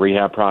his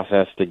rehab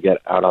process to get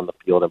out on the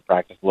field and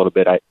practice a little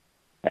bit.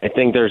 I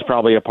think there's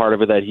probably a part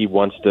of it that he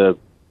wants to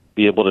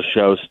be able to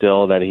show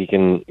still that he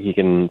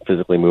can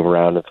physically move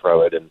around and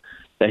throw it, and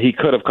that he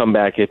could have come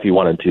back if he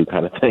wanted to,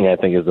 kind of thing. I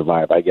think is the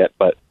vibe I get.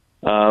 But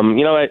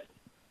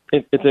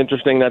it's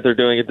interesting that they're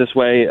doing it this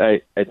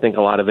way. I think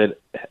a lot of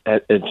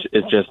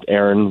it's just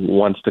Aaron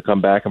wants to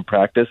come back and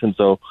practice, and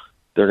so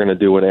they're going to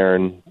do what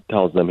Aaron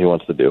tells them he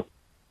wants to do.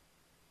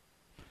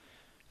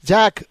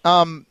 Zach,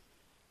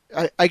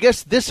 I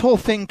guess this whole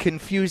thing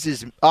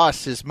confuses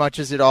us as much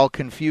as it all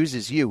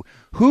confuses you.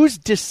 Whose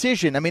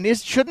decision? I mean,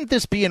 shouldn't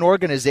this be an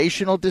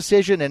organizational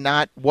decision and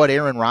not what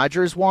Aaron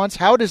Rodgers wants?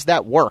 How does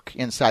that work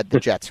inside the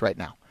Jets right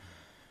now?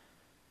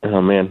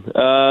 Oh, man.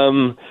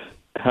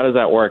 How does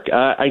that work?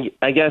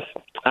 I guess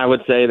I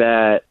would say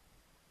that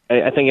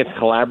I think it's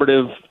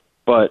collaborative,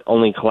 but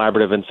only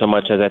collaborative in so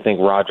much as I think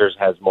Rodgers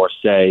has more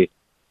say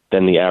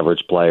than the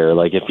average player.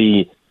 Like if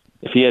he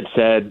had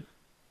said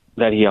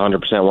that he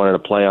 100% wanted to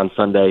play on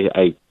Sunday,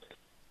 I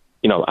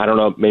don't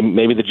know.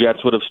 Maybe the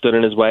Jets would have stood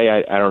in his way.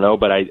 I don't know,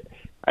 but I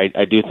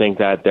do think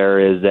that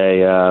there's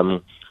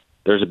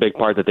a big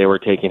part that they were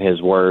taking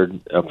his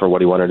word for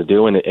what he wanted to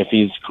do, and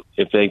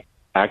if they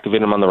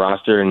activate him on the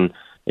roster and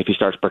if he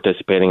starts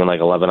participating in like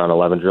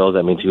 11-on-11 drills,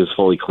 that means he was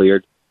fully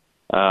cleared,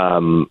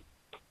 and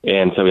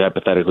so he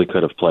hypothetically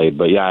could have played.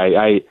 But yeah,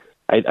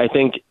 I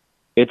think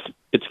it's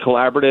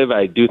collaborative.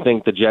 I do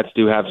think the Jets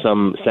do have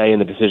some say in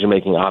the decision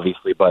making,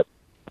 obviously, but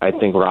I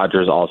think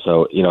Rodgers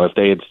also, if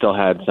they had still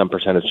had some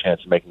percentage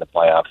chance of making the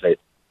playoffs, I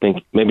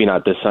think maybe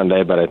not this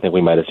Sunday, but I think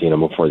we might have seen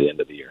him before the end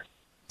of the year.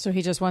 So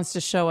he just wants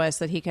to show us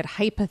that he could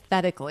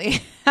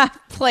hypothetically have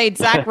played.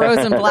 Zach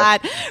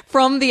Rosenblatt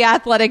from The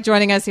Athletic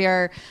joining us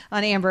here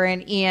on Amber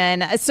and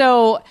Ian.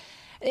 So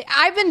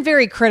I've been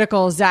very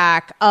critical,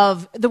 Zach,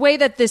 of the way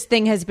that this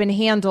thing has been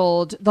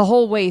handled the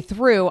whole way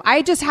through.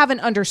 I just haven't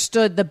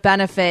understood the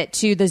benefit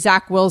to the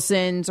Zach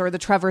Wilsons or the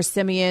Trevor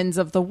Siemians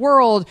of the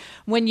world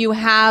when you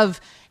have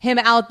him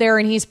out there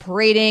and he's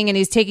parading and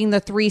he's taking the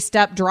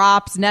 3-step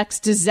drops next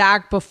to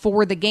Zach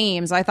before the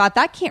games. I thought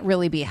that can't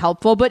really be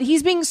helpful, but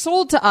he's being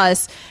sold to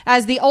us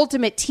as the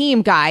ultimate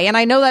team guy. And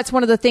I know that's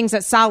one of the things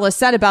that Saleh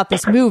said about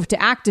this move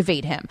to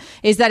activate him,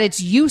 is that it's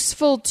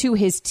useful to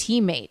his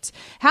teammates.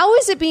 How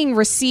is it being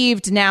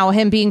received now,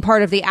 him being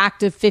part of the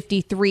active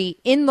 53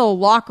 in the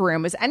locker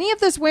room? Is any of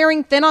this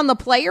wearing thin on the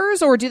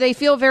players, or do they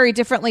feel very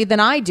differently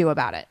than I do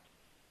about it?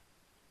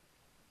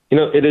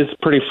 It is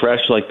pretty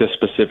fresh, like this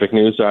specific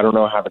news, so I don't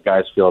know how the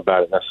guys feel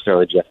about it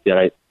necessarily just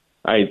yet.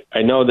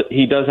 I know that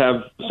he does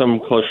have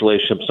some close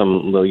relationships,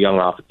 some little young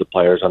offensive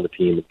players on the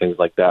team and things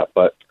like that.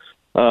 But,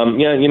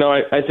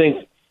 I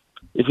think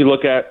if you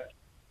look at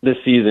this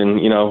season,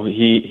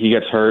 he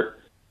gets hurt,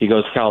 he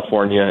goes to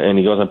California, and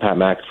he goes on Pat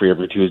McAfee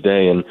every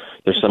Tuesday, and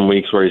there's some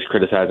weeks where he's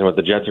criticizing what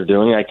the Jets are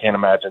doing. I can't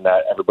imagine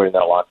that everybody in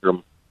that locker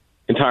room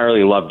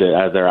entirely loved it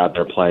as they're out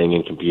there playing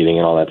and competing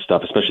and all that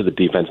stuff, especially the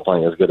defense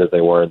playing as good as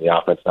they were and the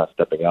offense not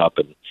stepping up.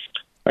 And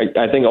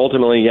I think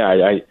ultimately,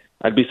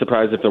 I'd be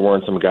surprised if there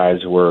weren't some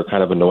guys who were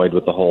kind of annoyed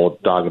with the whole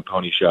dog and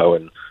pony show.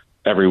 And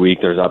every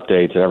week there's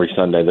updates, and every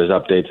Sunday there's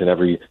updates, and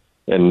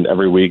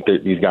every week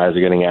these guys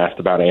are getting asked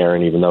about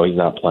Aaron, even though he's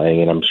not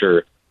playing. And I'm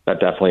sure that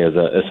definitely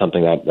is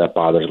something that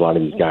bothers a lot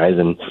of these guys.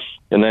 And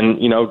then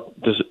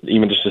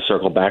just to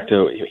circle back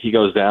to, he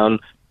goes down,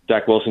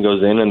 Zach Wilson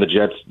goes in, and the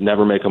Jets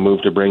never make a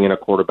move to bring in a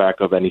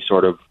quarterback of any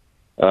sort of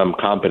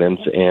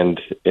competence,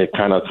 and it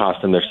kind of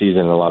cost them their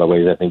season in a lot of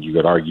ways, I think you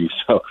could argue.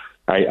 So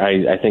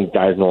I think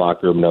guys in the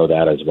locker room know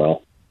that as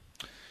well.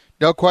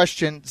 No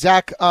question.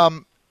 Zach,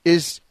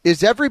 is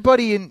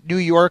everybody in New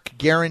York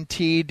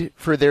guaranteed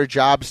for their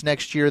jobs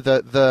next year,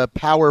 the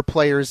power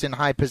players in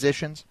high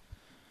positions?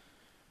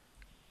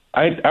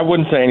 I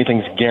wouldn't say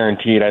anything's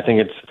guaranteed. I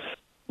think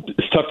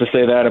it's tough to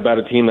say that about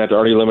a team that's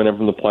already eliminated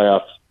from the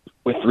playoffs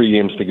with 3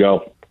 games to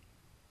go.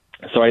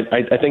 So I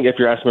think if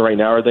you're asking me right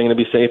now, are they going to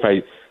be safe?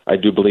 I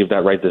do believe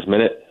that right this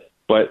minute.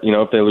 But,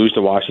 if they lose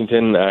to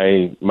Washington,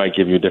 I might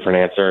give you a different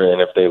answer.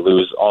 And if they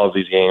lose all of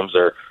these games,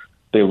 or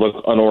they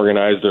look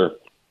unorganized, or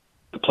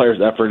the players'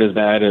 effort is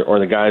bad, or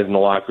the guys in the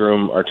locker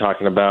room are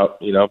talking about,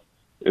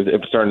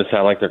 it's starting to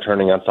sound like they're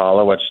turning on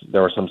Saleh, which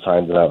there were some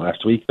signs of that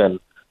last week, then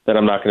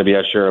I'm not going to be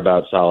as sure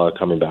about Saleh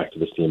coming back to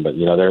this team. But,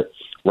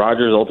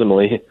 Rodgers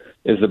ultimately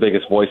is the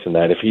biggest voice in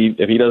that. If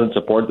he doesn't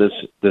support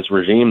this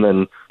regime,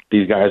 then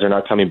these guys are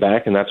not coming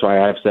back, and that's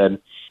why I've said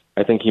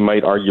I think he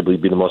might arguably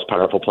be the most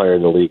powerful player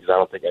in the league, because I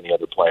don't think any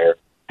other player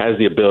has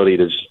the ability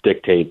to just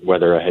dictate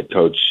whether a head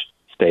coach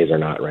stays or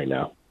not right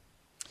now.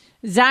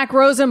 Zach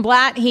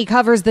Rosenblatt, he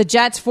covers the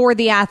Jets for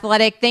The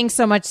Athletic. Thanks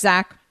so much,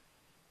 Zach.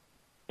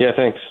 Yeah,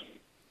 thanks.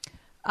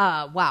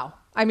 Wow.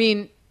 I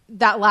mean,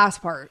 that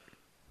last part,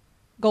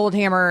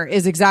 Goldhammer,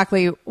 is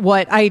exactly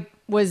what I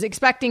was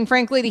expecting,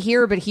 frankly, to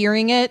hear, but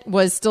hearing it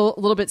was still a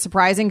little bit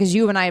surprising, because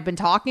you and I have been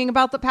talking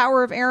about the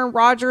power of Aaron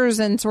Rodgers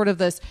and sort of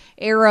this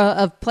era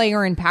of player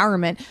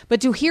empowerment.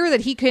 But to hear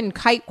that he can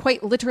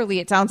quite literally,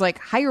 it sounds like,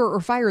 hire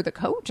or fire the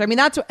coach. I mean,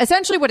 that's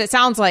essentially what it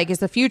sounds like is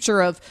the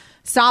future of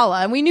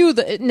Saleh. And we knew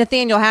that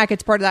Nathaniel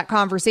Hackett's part of that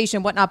conversation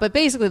and whatnot, but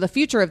basically the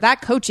future of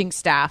that coaching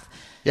staff.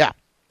 Yeah.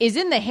 is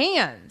in the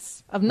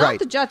hands of not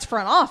the Jets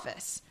front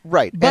office,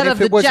 right, but of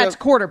the Jets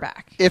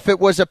quarterback. If it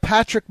was a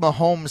Patrick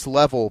Mahomes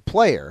level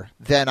player,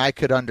 then I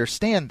could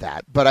understand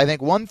that. But I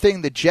think one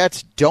thing the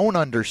Jets don't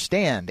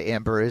understand,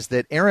 Amber, is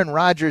that Aaron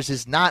Rodgers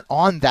is not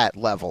on that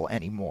level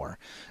anymore,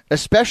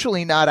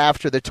 especially not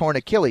after the torn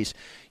Achilles.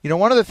 You know,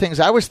 one of the things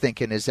I was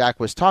thinking as Zach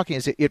was talking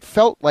is it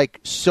felt like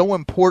so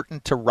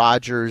important to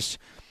Rodgers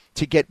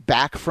to get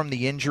back from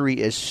the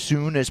injury as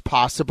soon as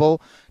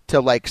possible to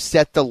like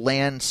set the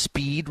land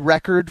speed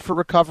record for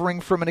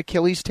recovering from an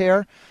Achilles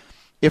tear.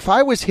 If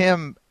I was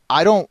him,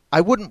 I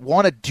wouldn't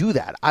want to do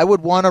that. I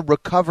would want to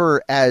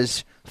recover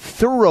as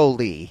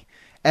thoroughly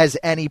as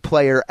any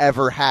player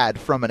ever had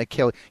from an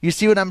Achilles. You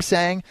see what I'm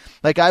saying?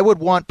 Like, I would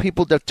want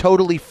people to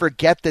totally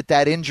forget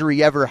that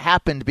injury ever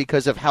happened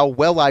because of how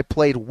well I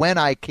played when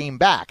I came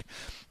back.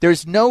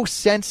 There's no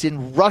sense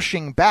in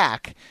rushing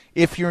back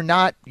if you're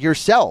not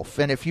yourself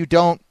and if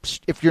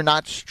you're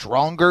not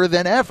stronger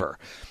than ever.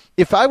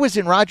 If I was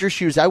in Rodgers'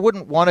 shoes, I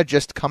wouldn't want to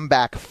just come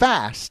back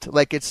fast,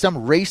 like it's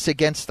some race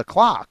against the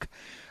clock.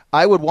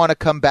 I would want to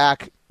come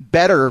back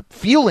better,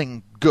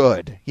 feeling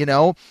good,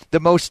 the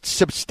most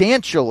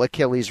substantial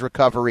Achilles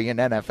recovery in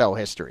NFL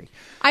history.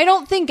 I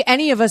don't think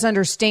any of us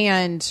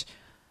understand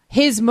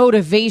his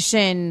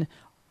motivation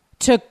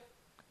to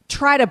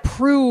try to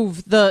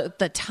prove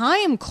the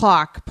time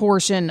clock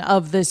portion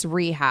of this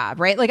rehab,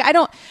 right? Like, I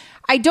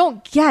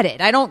don't get it.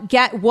 I don't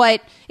get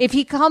what, if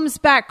he comes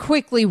back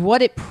quickly,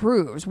 what it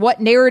proves, what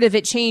narrative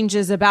it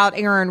changes about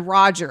Aaron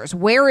Rodgers,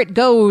 where it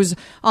goes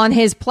on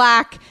his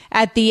plaque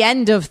at the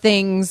end of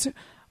things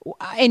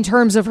in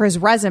terms of his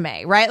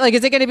resume, right? Like,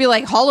 is it going to be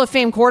like Hall of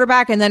Fame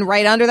quarterback and then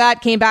right under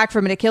that came back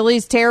from an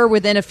Achilles tear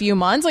within a few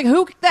months? Like,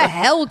 who the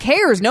hell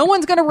cares? No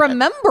one's going to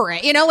remember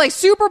it. Like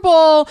Super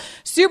Bowl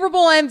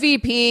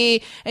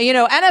MVP,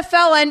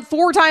 NFL and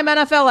 4-time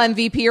NFL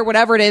MVP or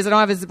whatever it is. I don't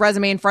have his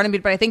resume in front of me,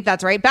 but I think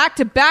that's right.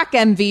 Back-to-back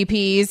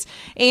MVPs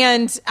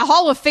and a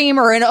Hall of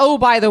Famer. And oh,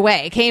 by the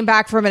way, came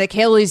back from an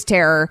Achilles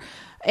tear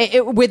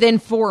within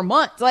 4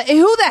 months. Like,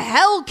 who the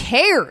hell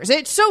cares?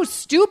 It's so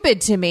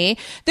stupid to me.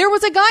 There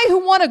was a guy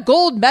who won a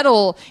gold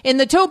medal in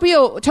the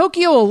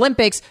Tokyo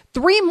Olympics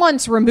 3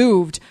 months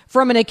removed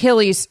from an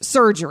Achilles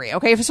surgery.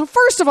 Okay, so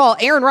first of all,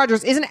 Aaron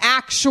Rodgers isn't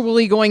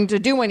actually going to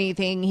do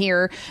anything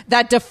here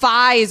that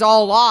defies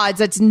all odds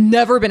that's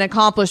never been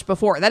accomplished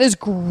before. That is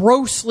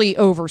grossly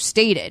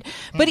overstated.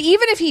 But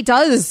even if he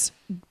does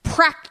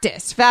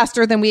practice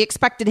faster than we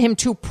expected him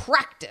to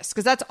practice,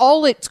 because that's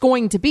all it's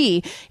going to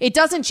be, it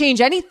doesn't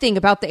change anything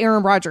about the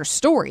Aaron Rodgers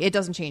story. It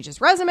doesn't change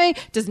his resume,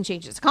 it doesn't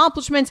change his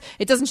accomplishments,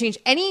 it doesn't change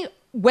any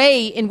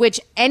way in which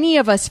any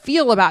of us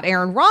feel about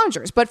Aaron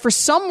Rodgers. But for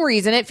some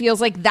reason, it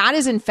feels like that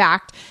is in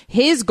fact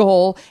his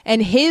goal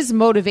and his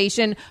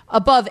motivation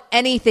above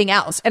anything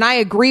else. And I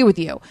agree with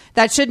you.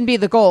 That shouldn't be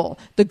the goal.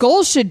 The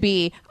goal should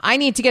be, I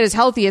need to get as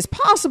healthy as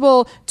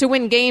possible to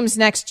win games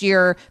next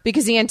year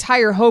because the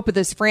entire hope of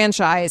this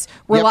franchise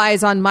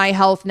relies on my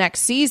health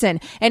next season.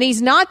 And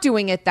he's not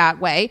doing it that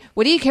way.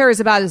 What he cares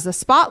about is the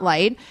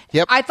spotlight.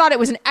 I thought it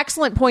was an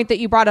excellent point that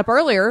you brought up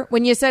earlier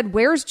when you said,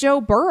 where's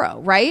Joe Burrow,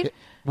 right?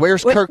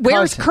 Where's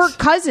Kirk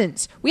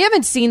Cousins? We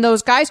haven't seen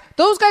those guys.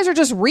 Those guys are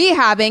just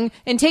rehabbing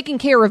and taking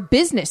care of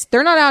business.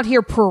 They're not out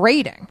here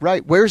parading.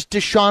 Right. Where's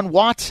Deshaun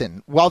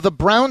Watson? While the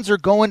Browns are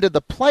going to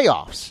the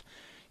playoffs,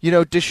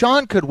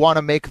 Deshaun could want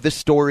to make the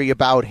story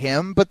about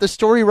him, but the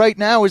story right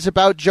now is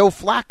about Joe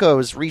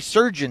Flacco's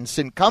resurgence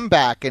and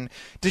comeback. And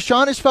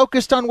Deshaun is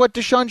focused on what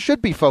Deshaun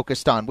should be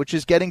focused on, which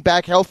is getting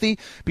back healthy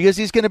because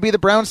he's going to be the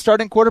Browns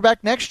starting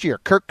quarterback next year.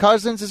 Kirk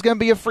Cousins is going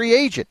to be a free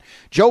agent.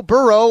 Joe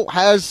Burrow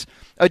has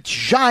a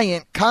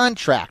giant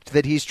contract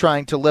that he's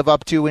trying to live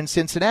up to in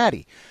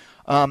Cincinnati.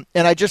 And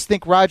I just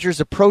think Rodgers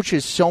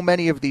approaches so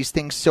many of these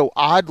things so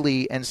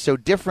oddly and so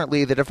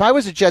differently that if I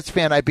was a Jets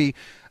fan,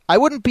 I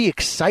wouldn't be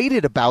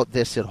excited about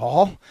this at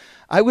all.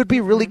 I would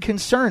be really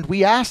concerned.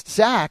 We asked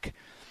Zach,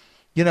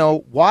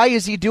 why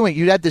is he doing?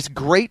 You had this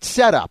great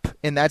setup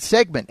in that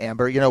segment,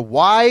 Amber.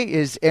 Why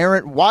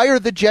are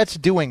the Jets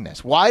doing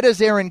this? Why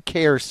does Aaron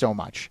care so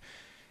much?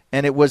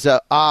 And it was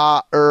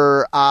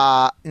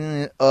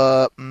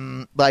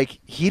like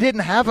he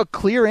didn't have a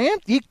clear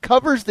answer. He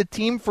covers the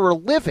team for a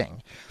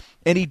living,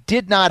 and he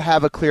did not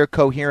have a clear,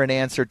 coherent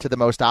answer to the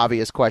most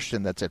obvious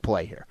question that's at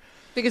play here.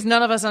 Because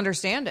none of us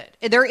understand it.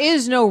 There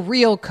is no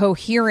real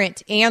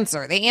coherent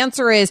answer. The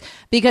answer is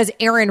because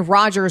Aaron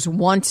Rodgers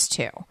wants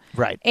to.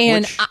 Right.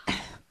 And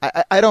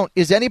I don't,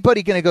 is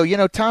anybody going to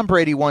go, Tom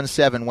Brady won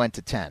 7, went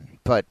to 10,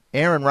 but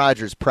Aaron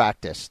Rodgers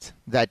practiced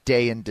that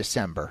day in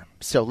December.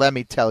 So let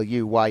me tell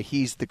you why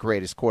he's the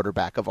greatest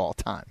quarterback of all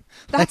time.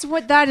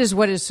 That is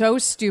what is so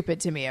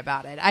stupid to me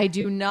about it. I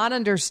do not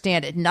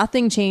understand it.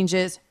 Nothing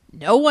changes.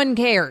 No one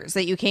cares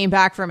that you came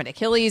back from an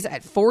Achilles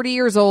at 40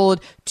 years old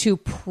to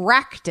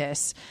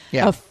practice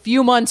a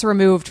few months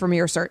removed from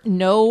your cert.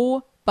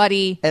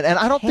 Nobody And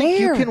I don't cares. think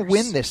you can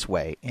win this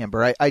way,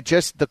 Amber. I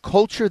just, the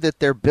culture that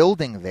they're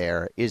building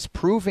there is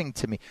proving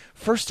to me,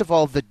 first of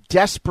all, the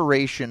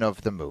desperation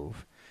of the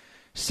move.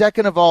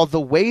 Second of all,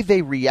 the way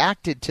they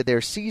reacted to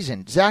their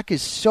season. Zach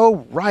is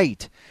so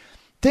right.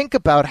 think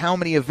about how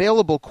many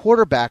available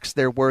quarterbacks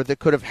there were that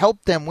could have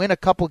helped them win a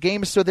couple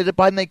games so that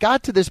when they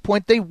got to this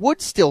point, they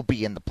would still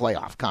be in the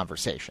playoff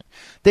conversation.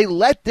 They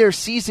let their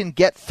season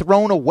get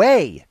thrown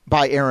away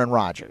by Aaron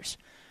Rodgers.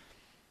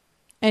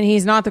 And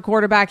he's not the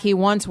quarterback he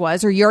once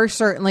was, or you're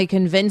certainly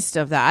convinced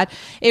of that.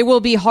 It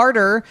will be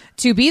harder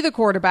to be the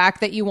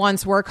quarterback that you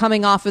once were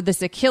coming off of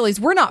this Achilles.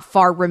 We're not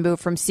far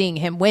removed from seeing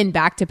him win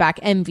back-to-back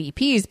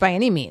MVPs by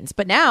any means.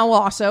 But now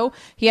also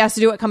he has to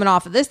do it coming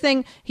off of this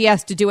thing. He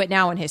has to do it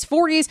now in his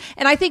 40s.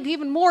 And I think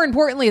even more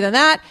importantly than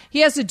that, he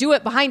has to do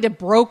it behind a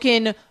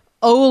broken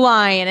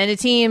O-line and a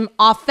team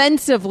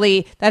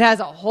offensively that has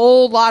a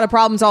whole lot of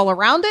problems all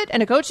around it,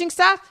 and a coaching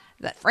staff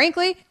that,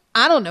 frankly,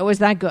 I don't know is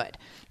that good.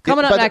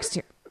 Coming up next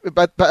year.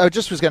 But I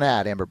just was going to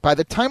add, Amber, by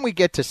the time we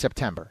get to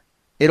September,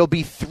 it'll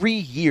be 3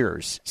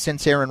 years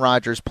since Aaron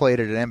Rodgers played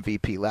at an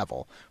MVP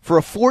level. For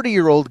a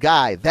 40-year-old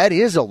guy, that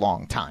is a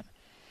long time.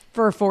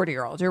 For a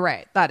 40-year-old, you're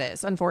right. That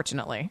is,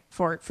 unfortunately,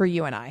 for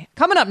you and I.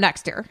 Coming up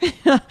next here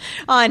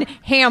on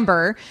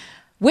Hamber,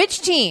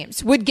 which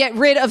teams would get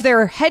rid of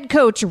their head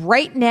coach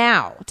right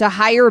now to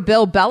hire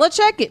Bill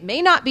Belichick? It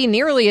may not be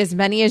nearly as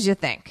many as you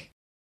think.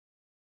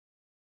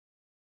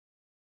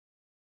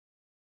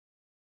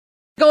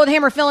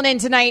 Goldhammer filling in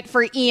tonight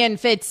for Ian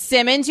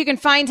Fitzsimmons. You can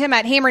find him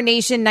at Hammer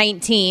Nation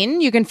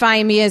 19. You can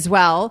find me as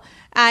well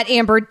at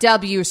Amber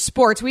W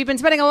Sports. We've been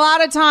spending a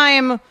lot of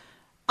time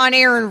on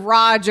Aaron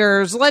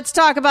Rodgers. Let's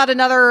talk about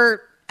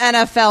another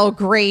NFL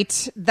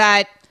great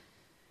that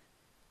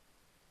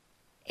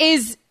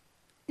is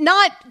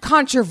not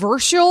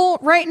controversial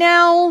right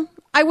now,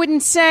 I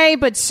wouldn't say,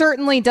 but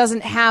certainly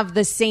doesn't have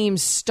the same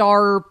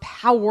star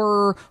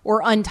power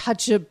or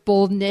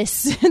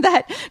untouchableness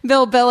that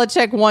Bill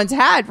Belichick once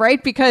had,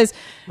 right? Because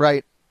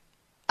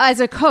as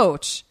a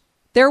coach,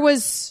 there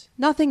was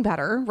nothing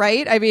better,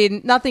 right? I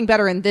mean, nothing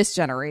better in this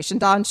generation.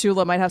 Don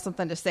Shula might have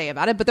something to say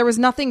about it, but there was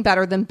nothing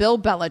better than Bill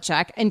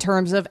Belichick in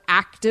terms of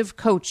active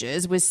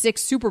coaches with 6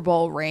 Super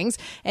Bowl rings.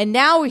 And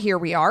now here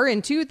we are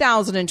in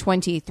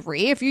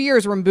 2023, a few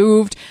years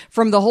removed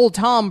from the whole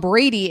Tom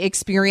Brady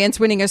experience,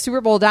 winning a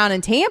Super Bowl down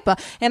in Tampa.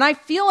 And I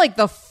feel like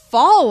the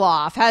fall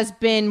off has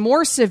been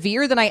more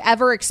severe than I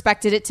ever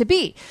expected it to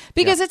be,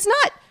 because it's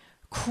not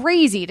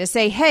crazy to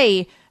say,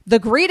 hey, the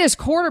greatest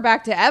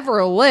quarterback to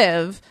ever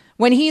live,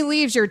 when he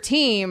leaves your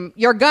team,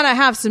 you're going to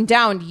have some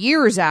down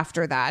years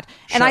after that.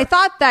 Sure. And I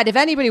thought that if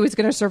anybody was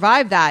going to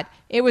survive that,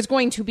 it was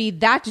going to be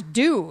that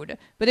dude.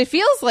 But it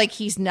feels like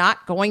he's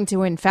not going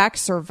to, in fact,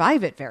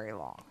 survive it very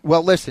long.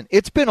 Well, listen,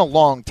 it's been a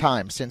long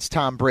time since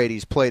Tom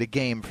Brady's played a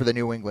game for the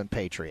New England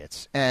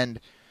Patriots.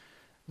 And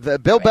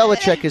Bill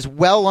Belichick is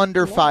well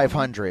under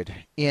 500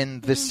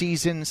 in the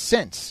season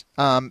since.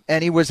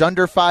 And he was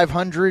under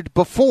 500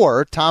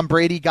 before Tom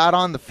Brady got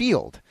on the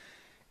field.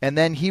 And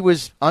then he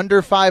was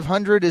under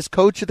 500 as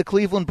coach of the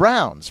Cleveland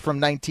Browns from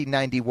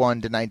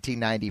 1991 to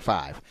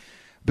 1995.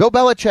 Bill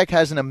Belichick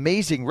has an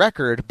amazing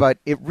record, but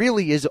it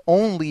really is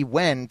only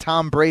when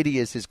Tom Brady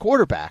is his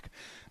quarterback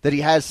that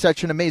he has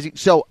such an amazing...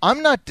 So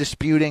I'm not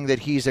disputing that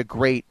he's a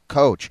great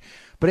coach.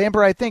 But,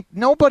 Amber, I think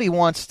nobody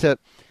wants to...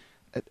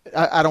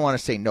 I don't want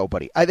to say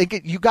nobody. I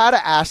think you got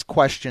to ask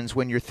questions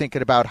when you're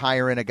thinking about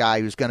hiring a guy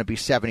who's going to be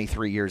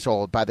 73 years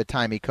old by the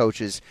time he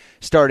coaches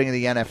starting in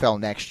the NFL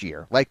next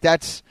year. Like,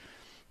 That's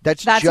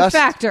just a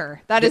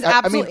factor. That is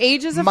absolute.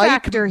 Age is a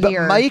factor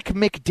here. Mike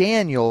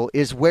McDaniel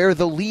is where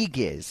the league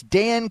is.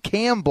 Dan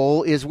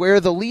Campbell is where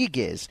the league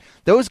is.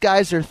 Those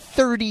guys are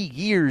 30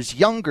 years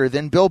younger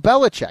than Bill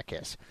Belichick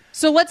is.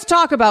 So let's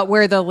talk about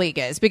where the league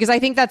is, because I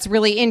think that's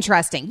really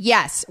interesting.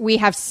 Yes, we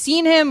have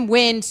seen him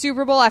win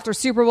Super Bowl after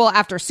Super Bowl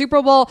after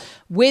Super Bowl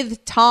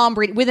with Tom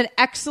Brady, with an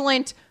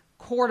excellent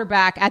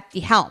quarterback at the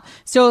helm.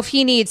 So if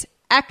he needs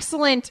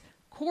excellent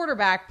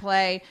quarterback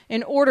play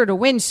in order to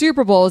win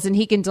Super Bowls and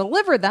he can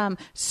deliver them,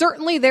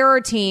 certainly there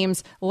are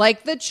teams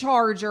like the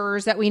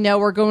Chargers that we know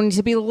are going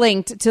to be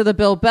linked to the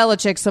Bill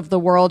Belichicks of the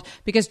world,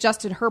 because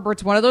Justin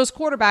Herbert's one of those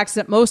quarterbacks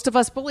that most of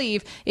us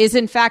believe is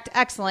in fact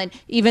excellent,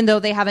 even though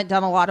they haven't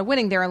done a lot of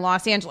winning there in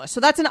Los Angeles. So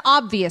that's an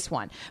obvious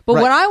one. But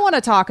what I want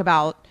to talk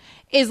about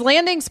is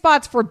landing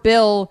spots for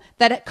Bill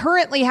that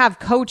currently have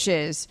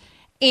coaches,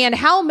 and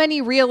how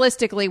many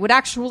realistically would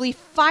actually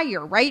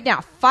fire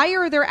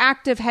their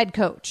active head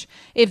coach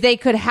if they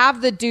could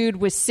have the dude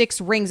with 6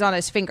 rings on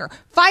his finger.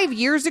 5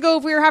 years ago,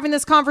 if we were having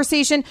this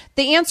conversation,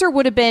 the answer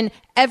would have been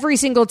every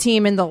single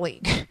team in the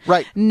league.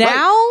 Right.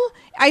 Now,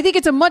 I think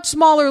it's a much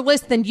smaller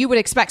list than you would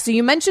expect. So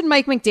you mentioned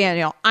Mike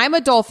McDaniel. I'm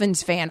a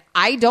Dolphins fan.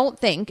 I don't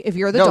think if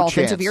you're the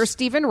Dolphins, if you're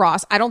Stephen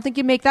Ross, I don't think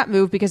you make that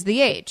move because of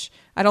the age.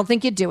 I don't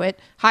think you'd do it.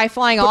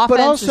 High-flying offense but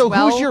also, as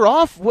well. who's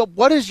your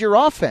what does your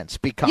offense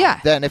become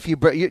then? If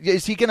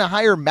is he going to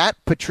hire Matt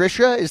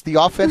Patricia as the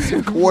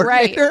offensive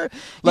coordinator?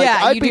 Right.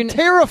 I'd be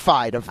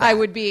terrified of that. I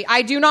would be.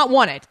 I do not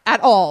want it at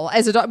all,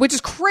 which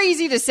is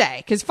crazy to say,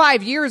 because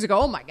 5 years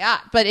ago, oh my God,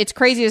 but it's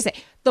crazy to say.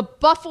 The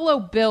Buffalo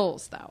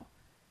Bills, though.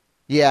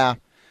 Yeah,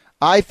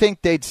 I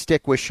think they'd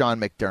stick with Sean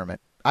McDermott.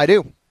 I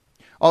do.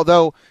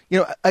 Although,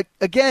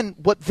 again,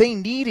 what they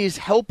need is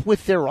help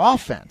with their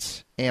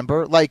offense,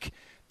 Amber. Like,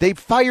 They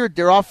fired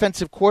their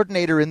offensive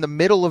coordinator in the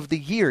middle of the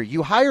year.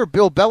 You hire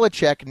Bill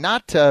Belichick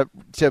not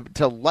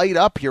to light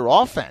up your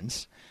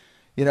offense.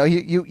 You know,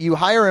 you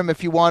hire him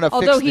if you want to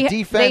fix the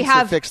defense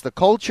or fix the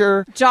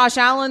culture. Josh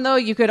Allen, though,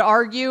 you could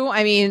argue,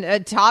 I mean, a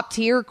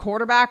top-tier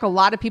quarterback. A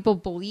lot of people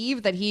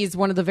believe that he's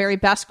one of the very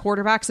best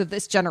quarterbacks of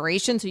this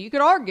generation. So you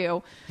could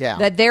argue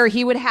that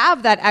he would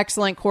have that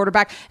excellent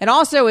quarterback. And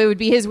also, it would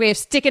be his way of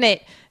sticking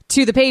it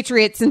to the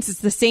Patriots since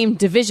it's the same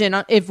division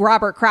if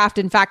Robert Kraft,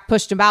 in fact,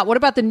 pushed him out. What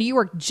about the New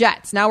York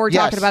Jets? Now we're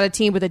talking about a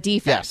team with a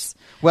defense. Yes.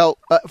 Well,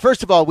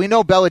 first of all, we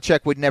know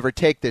Belichick would never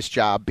take this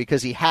job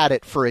because he had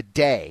it for a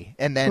day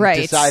and then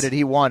decided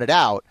he wanted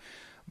out.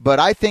 But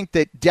I think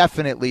that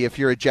definitely if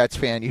you're a Jets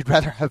fan, you'd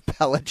rather have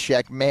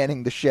Belichick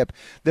manning the ship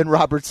than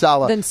Robert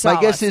Saleh. My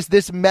guess is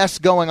this mess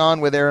going on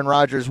with Aaron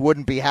Rodgers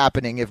wouldn't be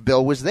happening if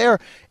Bill was there.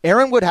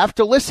 Aaron would have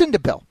to listen to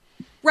Bill.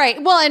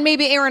 Right. Well, and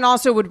maybe Aaron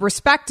also would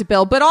respect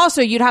Bill, but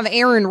also you'd have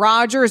Aaron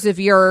Rodgers if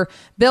you're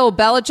Bill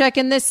Belichick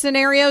in this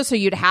scenario. So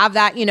you'd have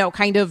that,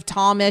 kind of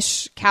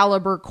Tom-ish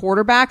caliber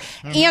quarterback.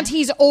 Mm-hmm. And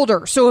he's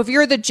older. So if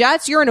you're the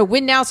Jets, you're in a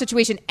win now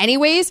situation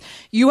anyways.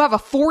 You have a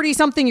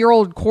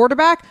 40-something-year-old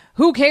quarterback.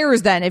 Who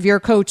cares then if your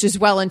coach is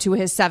well into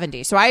his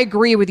 70s? So I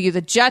agree with you.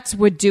 The Jets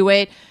would do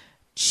it.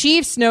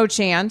 Chiefs, no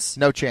chance.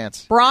 No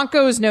chance.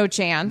 Broncos, no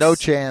chance. No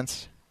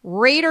chance.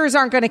 Raiders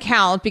aren't going to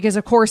count because,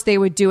 of course, they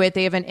would do it.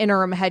 They have an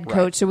interim head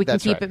coach, so we can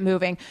keep it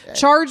moving.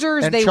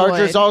 Chargers, and they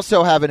Chargers would.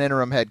 also have an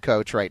interim head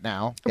coach right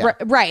now. Yeah.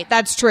 Right,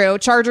 that's true.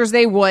 Chargers,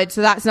 they would,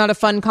 so that's not a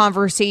fun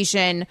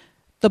conversation.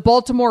 The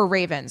Baltimore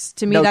Ravens,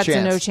 to me, that's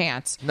a no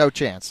chance. No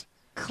chance.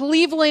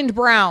 Cleveland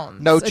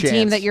Browns, no a chance.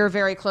 Team that you're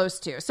very close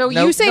to. So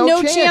you say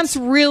no chance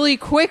really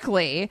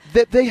quickly.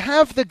 That they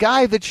have the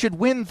guy that should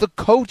win the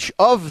Coach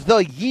of the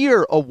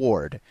Year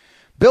award.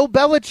 Bill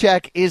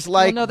Belichick is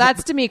like... Well, no,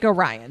 that's D'Amico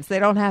Ryans. They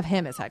don't have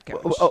him as head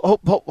coach.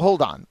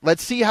 Hold on.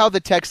 Let's see how the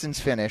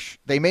Texans finish.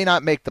 They may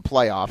not make the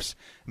playoffs.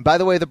 And by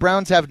the way, the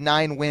Browns have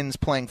 9 wins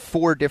playing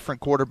 4 different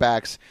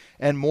quarterbacks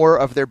and more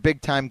of their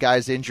big-time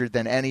guys injured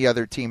than any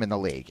other team in the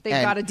league.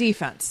 They've got a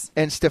defense.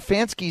 And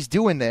Stefanski's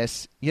doing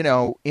this, in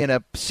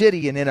a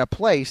city and in a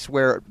place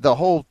where the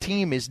whole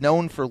team is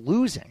known for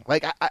losing.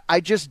 Like, I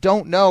just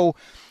don't know...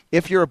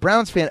 If you're a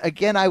Browns fan,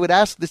 again, I would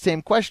ask the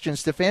same question.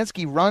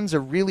 Stefanski runs a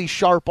really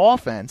sharp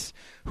offense.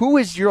 Who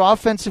is your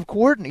offensive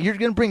coordinator? You're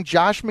going to bring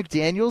Josh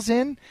McDaniels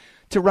in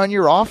to run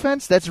your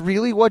offense? That's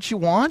really what you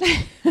want?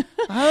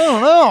 I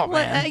don't know,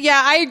 man.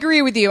 Yeah, I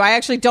agree with you. I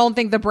actually don't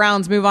think the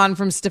Browns move on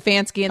from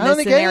Stefanski in this scenario. I don't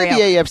think any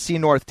of the AFC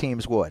North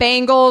teams would.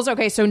 Bengals.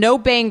 Okay, so no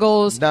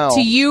Bengals. No.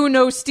 To you,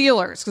 no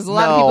Steelers. Because a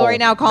lot of people right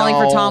now calling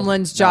for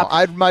Tomlin's job.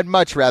 I'd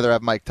much rather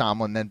have Mike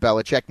Tomlin than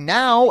Belichick.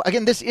 Now,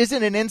 again, this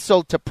isn't an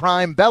insult to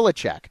prime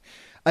Belichick.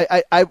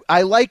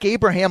 I like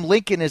Abraham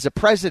Lincoln as a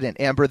president,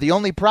 Amber. The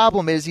only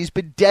problem is he's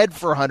been dead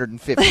for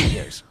 150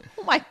 years.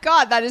 Oh, my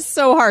God. That is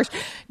so harsh.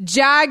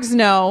 Jags,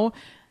 no.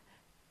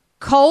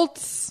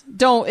 Colts,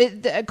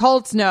 don't.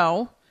 Colts,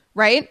 no.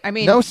 Right? I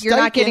mean, you're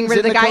not getting rid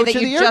of the guy that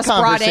you just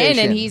brought in,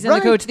 and he's in the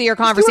Coach of the Year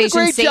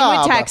conversation. Same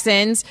with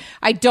Texans.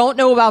 I don't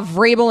know about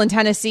Vrabel in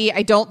Tennessee.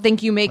 I don't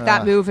think you make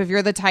that move if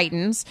you're the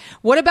Titans.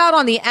 What about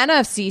on the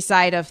NFC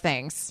side of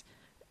things?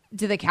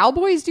 Do the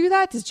Cowboys do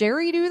that? Does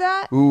Jerry do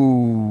that?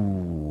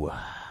 Ooh.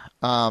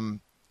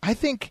 I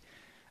think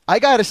I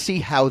got to see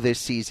how this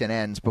season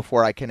ends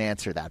before I can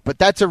answer that. But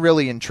that's a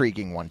really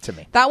intriguing one to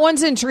me. That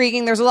one's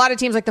intriguing. There's a lot of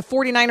teams like the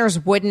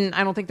 49ers wouldn't.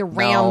 I don't think the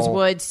Rams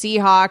would.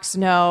 Seahawks,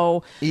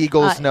 no.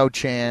 Eagles, no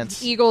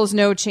chance. Eagles,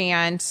 no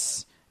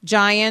chance.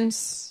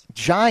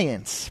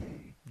 Giants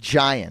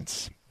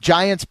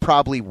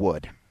probably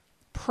would.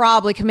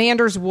 Probably.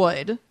 Commanders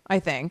would, I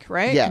think,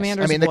 right? Yes.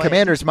 Commanders the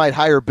Commanders might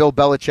hire Bill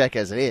Belichick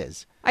as it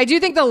is. I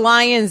do think the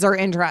Lions are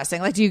interesting.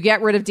 Like, do you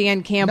get rid of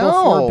Dan Campbell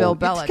for Bill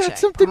Belichick? He's got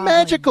something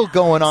magical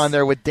going on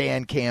there with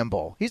Dan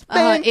Campbell. He's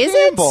Dan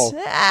Campbell.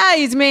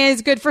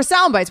 He's good for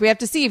sound bites. We have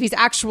to see if he's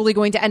actually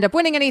going to end up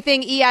winning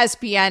anything.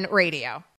 ESPN Radio.